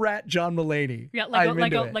 Gym Rat John Mulaney. Yeah, like I'm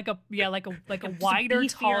into it. like a wider,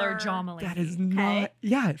 taller beefier- John Mulaney. That is not.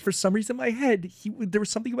 Yeah, for some reason in my head, there was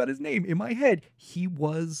something about his name. In my head, he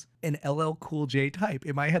was an LL Cool J type.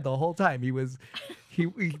 In my head, the whole time,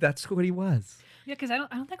 that's what he was. Yeah, because I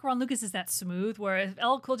don't think Ron Lucas is that smooth. Whereas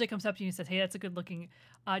LL Cool J comes up to you and says, "Hey, that's a good-looking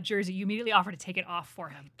jersey," you immediately offer to take it off for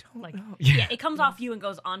him. Like, Yeah, it comes off you and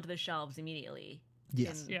goes onto the shelves immediately.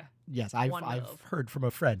 Yes. yeah. Yes, One I've move. heard from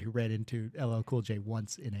a friend who ran into LL Cool J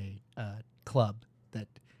once in a club that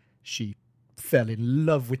she fell in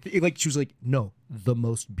love with. Like she was like, no, the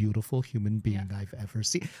most beautiful human being I've ever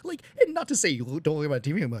seen. Like, and not to say you don't look about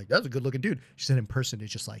TV. I'm like, that's a good looking dude. She said in person,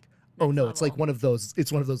 it's just like, oh no, it's like one of those.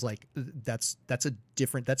 It's one of those like that's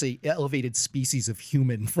a elevated species of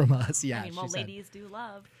human from us. Yeah, I mean, well, she said. ladies do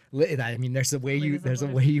love. I mean, there's a way Ladies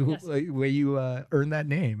love way you earn that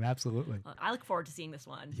name. Absolutely. I look forward to seeing this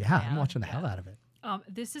one. Yeah, I'm watching the hell out of it.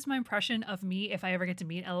 This is my impression of me if I ever get to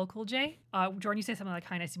meet LL Cool J. Jordan, you say something like,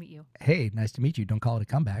 "Hi, nice to meet you." Hey, nice to meet you. Don't call it a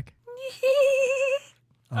comeback.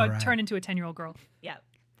 All right. Turn into a 10-year-old girl. Yeah.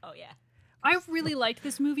 Oh yeah. I really liked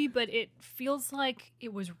this movie, but it feels like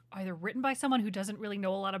it was either written by someone who doesn't really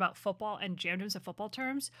know a lot about football and jammed into football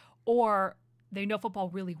terms, or they know football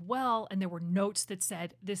really well and there were notes that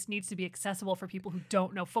said this needs to be accessible for people who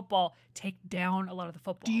don't know football. Take down a lot of the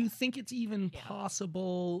football. Do you think it's even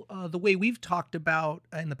possible, the way we've talked about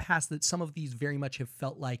in the past, that some of these very much have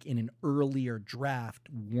felt like in an earlier draft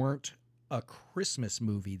weren't a Christmas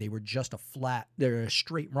movie? They were just they're a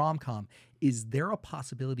straight rom-com. Is there a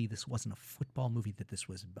possibility this wasn't a football movie, that this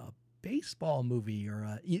was a baseball movie?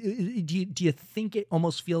 Or do you think it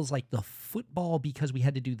almost feels like the football, because we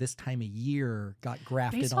had to do this time of year, got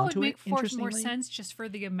grafted Baseball would onto make it? more Interestingly, sense just for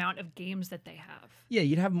the amount of games that they have. yeah,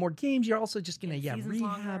 you'd have more games. You're also just gonna Yeah, seasons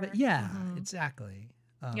rehab longer. it. Yeah, exactly.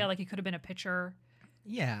 Yeah, like he could have been a pitcher.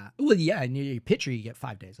 Yeah. Well, yeah, and your pitcher, you get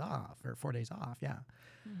 5 days off or 4 days off. Yeah.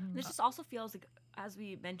 This just also feels like, as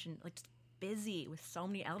we mentioned, like just busy with so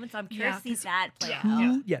many elements. I'm curious to see that play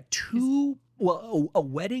out. Two. Well, a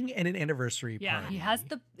wedding and an anniversary Yeah, party.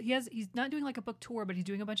 he's not doing like a book tour, but he's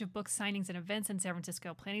doing a bunch of book signings and events in San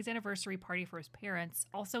Francisco, planning his anniversary party for his parents.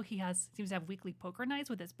 Also, he seems to have weekly poker nights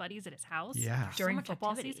with his buddies at his house Yeah. during much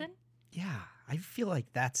football activity. season. Yeah, I feel like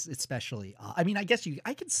that's especially. I mean, I guess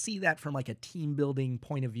I could see that from like a team building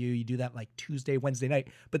point of view. You do that like Tuesday, Wednesday night,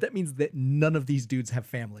 but that means that none of these dudes have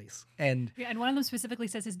families. And Yeah, and one of them specifically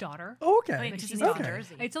says his daughter. okay, Oh, yeah, 'cause Which is he's his in daughter.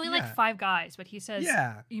 Jersey. It's only Yeah. like 5 guys, but he says,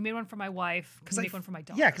 Yeah. you made one for my wife, because you make one for my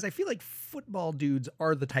daughter. Yeah, because I feel like football dudes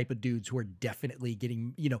are the type of dudes who are definitely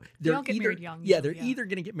getting, they're all get either married young, yeah, usually, they're either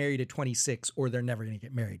going to get married at 26 or they're never going to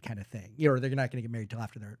get married, kind of thing. Or they're not going to get married till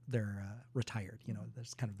after they're retired.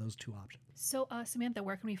 There's kind of those two options. So, Samantha,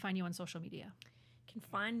 where can we find you on social media? You can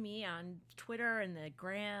find me on Twitter and the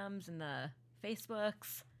Grams and the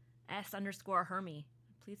Facebooks S_Hermy.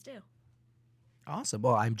 Please do. Awesome.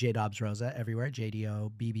 Well, I'm J Dobbs Rosa everywhere.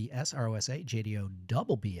 JDOBBSROSA,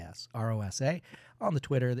 JDOBBSROSA on the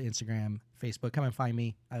Twitter, the Instagram, Facebook. Come and find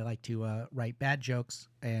me. I like to write bad jokes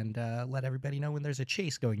and let everybody know when there's a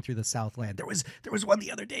chase going through the Southland. There was one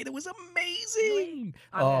the other day that was amazing.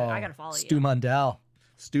 I gotta follow Stu you. Mundell.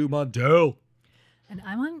 Stu Mundell. And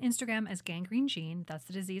I'm on Instagram as Gangrene Jean, that's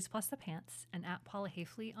the disease plus the pants, and at Paula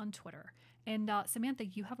Hafley on Twitter. And Samantha,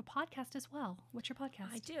 you have a podcast as well. What's your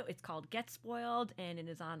podcast? I do. It's called Get Spoiled, and it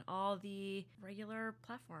is on all the regular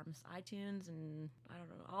platforms, iTunes, and I don't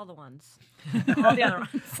know, all the ones, all the other ones.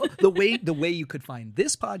 the way you could find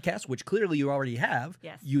this podcast, which clearly you already have,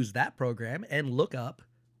 Yes. use that program and look up,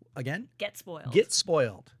 again, Get Spoiled. Get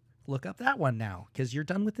Spoiled. Look up that one now because you're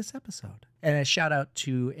done with this episode. And a shout out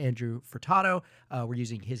to Andrew Furtado. We're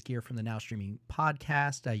using his gear from the Now Streaming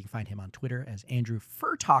podcast. You can find him on Twitter as Andrew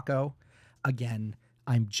Furtaco. Again,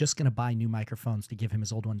 I'm just going to buy new microphones to give him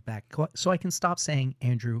his old ones back so I can stop saying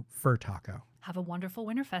Andrew Furtaco. Have a wonderful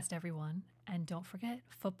Winterfest, everyone. And don't forget,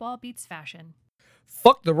 football beats fashion.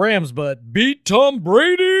 Fuck the Rams, but beat Tom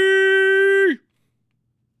Brady!